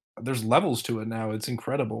there's levels to it now. It's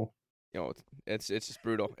incredible. it's just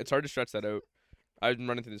brutal. It's hard to stretch that out. I've been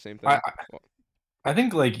running through the same thing. I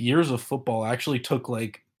think like years of football actually took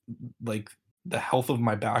like the health of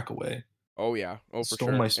my back away. Oh yeah, for Stole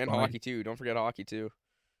sure. my And spine. hockey too. Don't forget hockey too.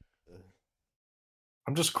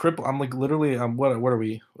 I'm just crippled. I'm like literally. What are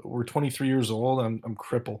we? We're 23 years old. I'm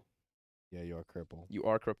crippled. Yeah, you are crippled. You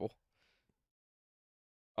are crippled.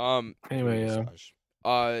 Anyway, yeah. Massage.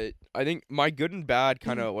 I think my good and bad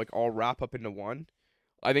kind of like all wrap up into one.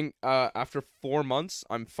 I think after 4 months,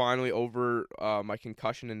 I'm finally over my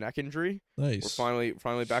concussion and neck injury. We're Nice.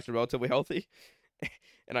 finally back to relatively healthy,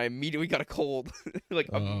 and I immediately got a cold. Like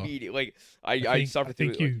immediately, like I suffered I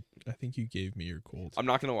think through it. I think you gave me your cold. I'm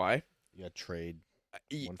not gonna lie. You got trade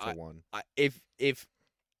I- 1 for 1.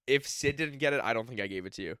 If Sid didn't get it, I don't think I gave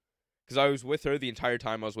it to you, because I was with her the entire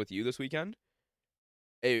time I was with you this weekend.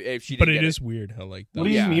 If she didn't but get it is weird how like What do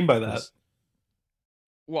Yeah. you mean by that?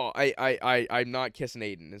 well, I'm not kissing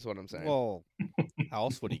Aiden, is what I'm saying. Well, how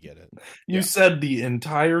else would he get it? You Yeah. said the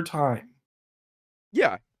entire time.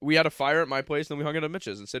 Yeah, we had a fire at my place, and then we hung out at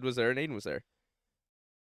Mitch's, and Sid was there, and Aiden was there.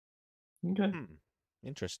 Okay. Hmm.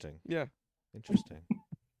 Interesting. Yeah. Interesting.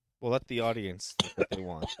 We'll let the audience think what they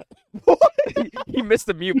want. He missed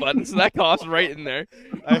the mute button, so that cough's right in there.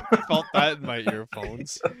 I felt that in my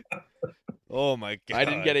earphones. Oh my god! I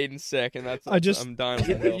didn't get Aiden sick, and that's I'm dying.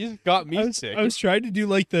 You just got me sick. I was trying to do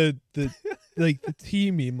like the like the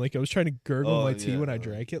tea meme. Like I was trying to gurgle Oh, my tea yeah. when I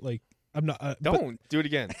drank it. Like I'm not. But Don't do it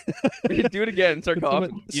again. Do it again. Start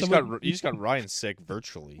coughing. You just got Ryan sick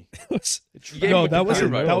virtually. You gave him no, a that wasn't.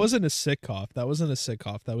 computer That virus. wasn't a sick cough. That wasn't a sick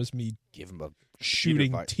cough. That was me Give him a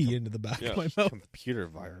shooting vi- tea into the back Yeah. of my mouth. computer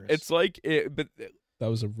virus. It's like it, but That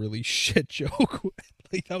was a really shit joke.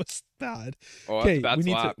 Like that was bad. oh, Okay, that's we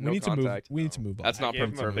need slap. to No we need to move. contact. We need to move on. That's not gave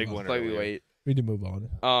him a perfect. big one Slightly earlier. late. We need to move on.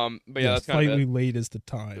 But yeah, Yes, that's kind slightly of late is the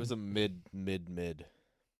time. it was a mid. mid.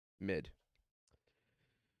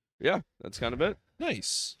 Yeah, that's kind of it.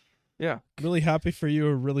 Nice. Yeah, Really happy for you.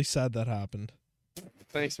 Or really sad that happened.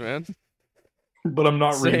 thanks, man. But I'm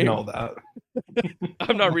not Same. reading all that.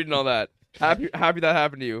 I'm not reading all that. Happy that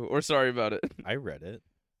happened to you, or sorry about it. I read it.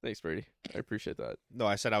 Thanks, Brady. I appreciate that. No,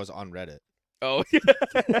 I said I was on Reddit. Oh,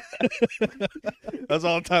 That's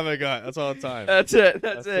all the time I got. That's all the time. that's it.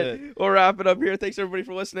 That's That's it. We'll wrap it up here. Thanks everybody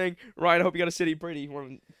for listening. Ryan, I hope you got a city. Brady, you want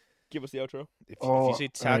to give us the outro? If Oh, you say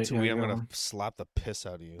all right, Tatooine, yeah, I'm go gonna on. slap the piss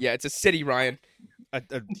out of you. Yeah, it's a city, Ryan.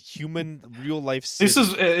 A human, real life. This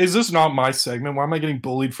city. is this not my segment? Why am I getting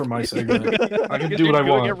bullied for my segment? I can do what I You're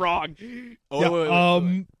doing it want. wrong. Oh, Yeah,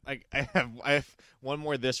 wait. I have one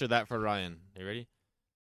more this or that for Ryan. You ready?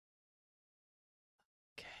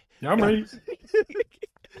 Yeah, I'm ready.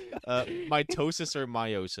 Mitosis or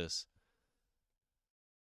meiosis?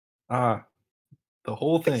 The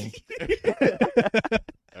whole thing.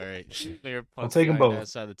 All right. Favorite I'll punch take 'em guy, both.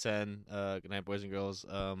 That's out of 10. Good night, boys and girls.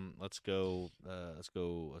 Let's go.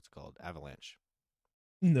 What's it called? Avalanche.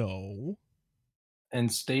 No.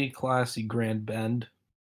 And stay classy, Grand Bend.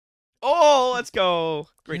 Oh, let's go.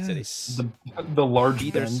 Great city. Yes. The large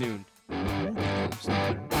Be there bend. soon.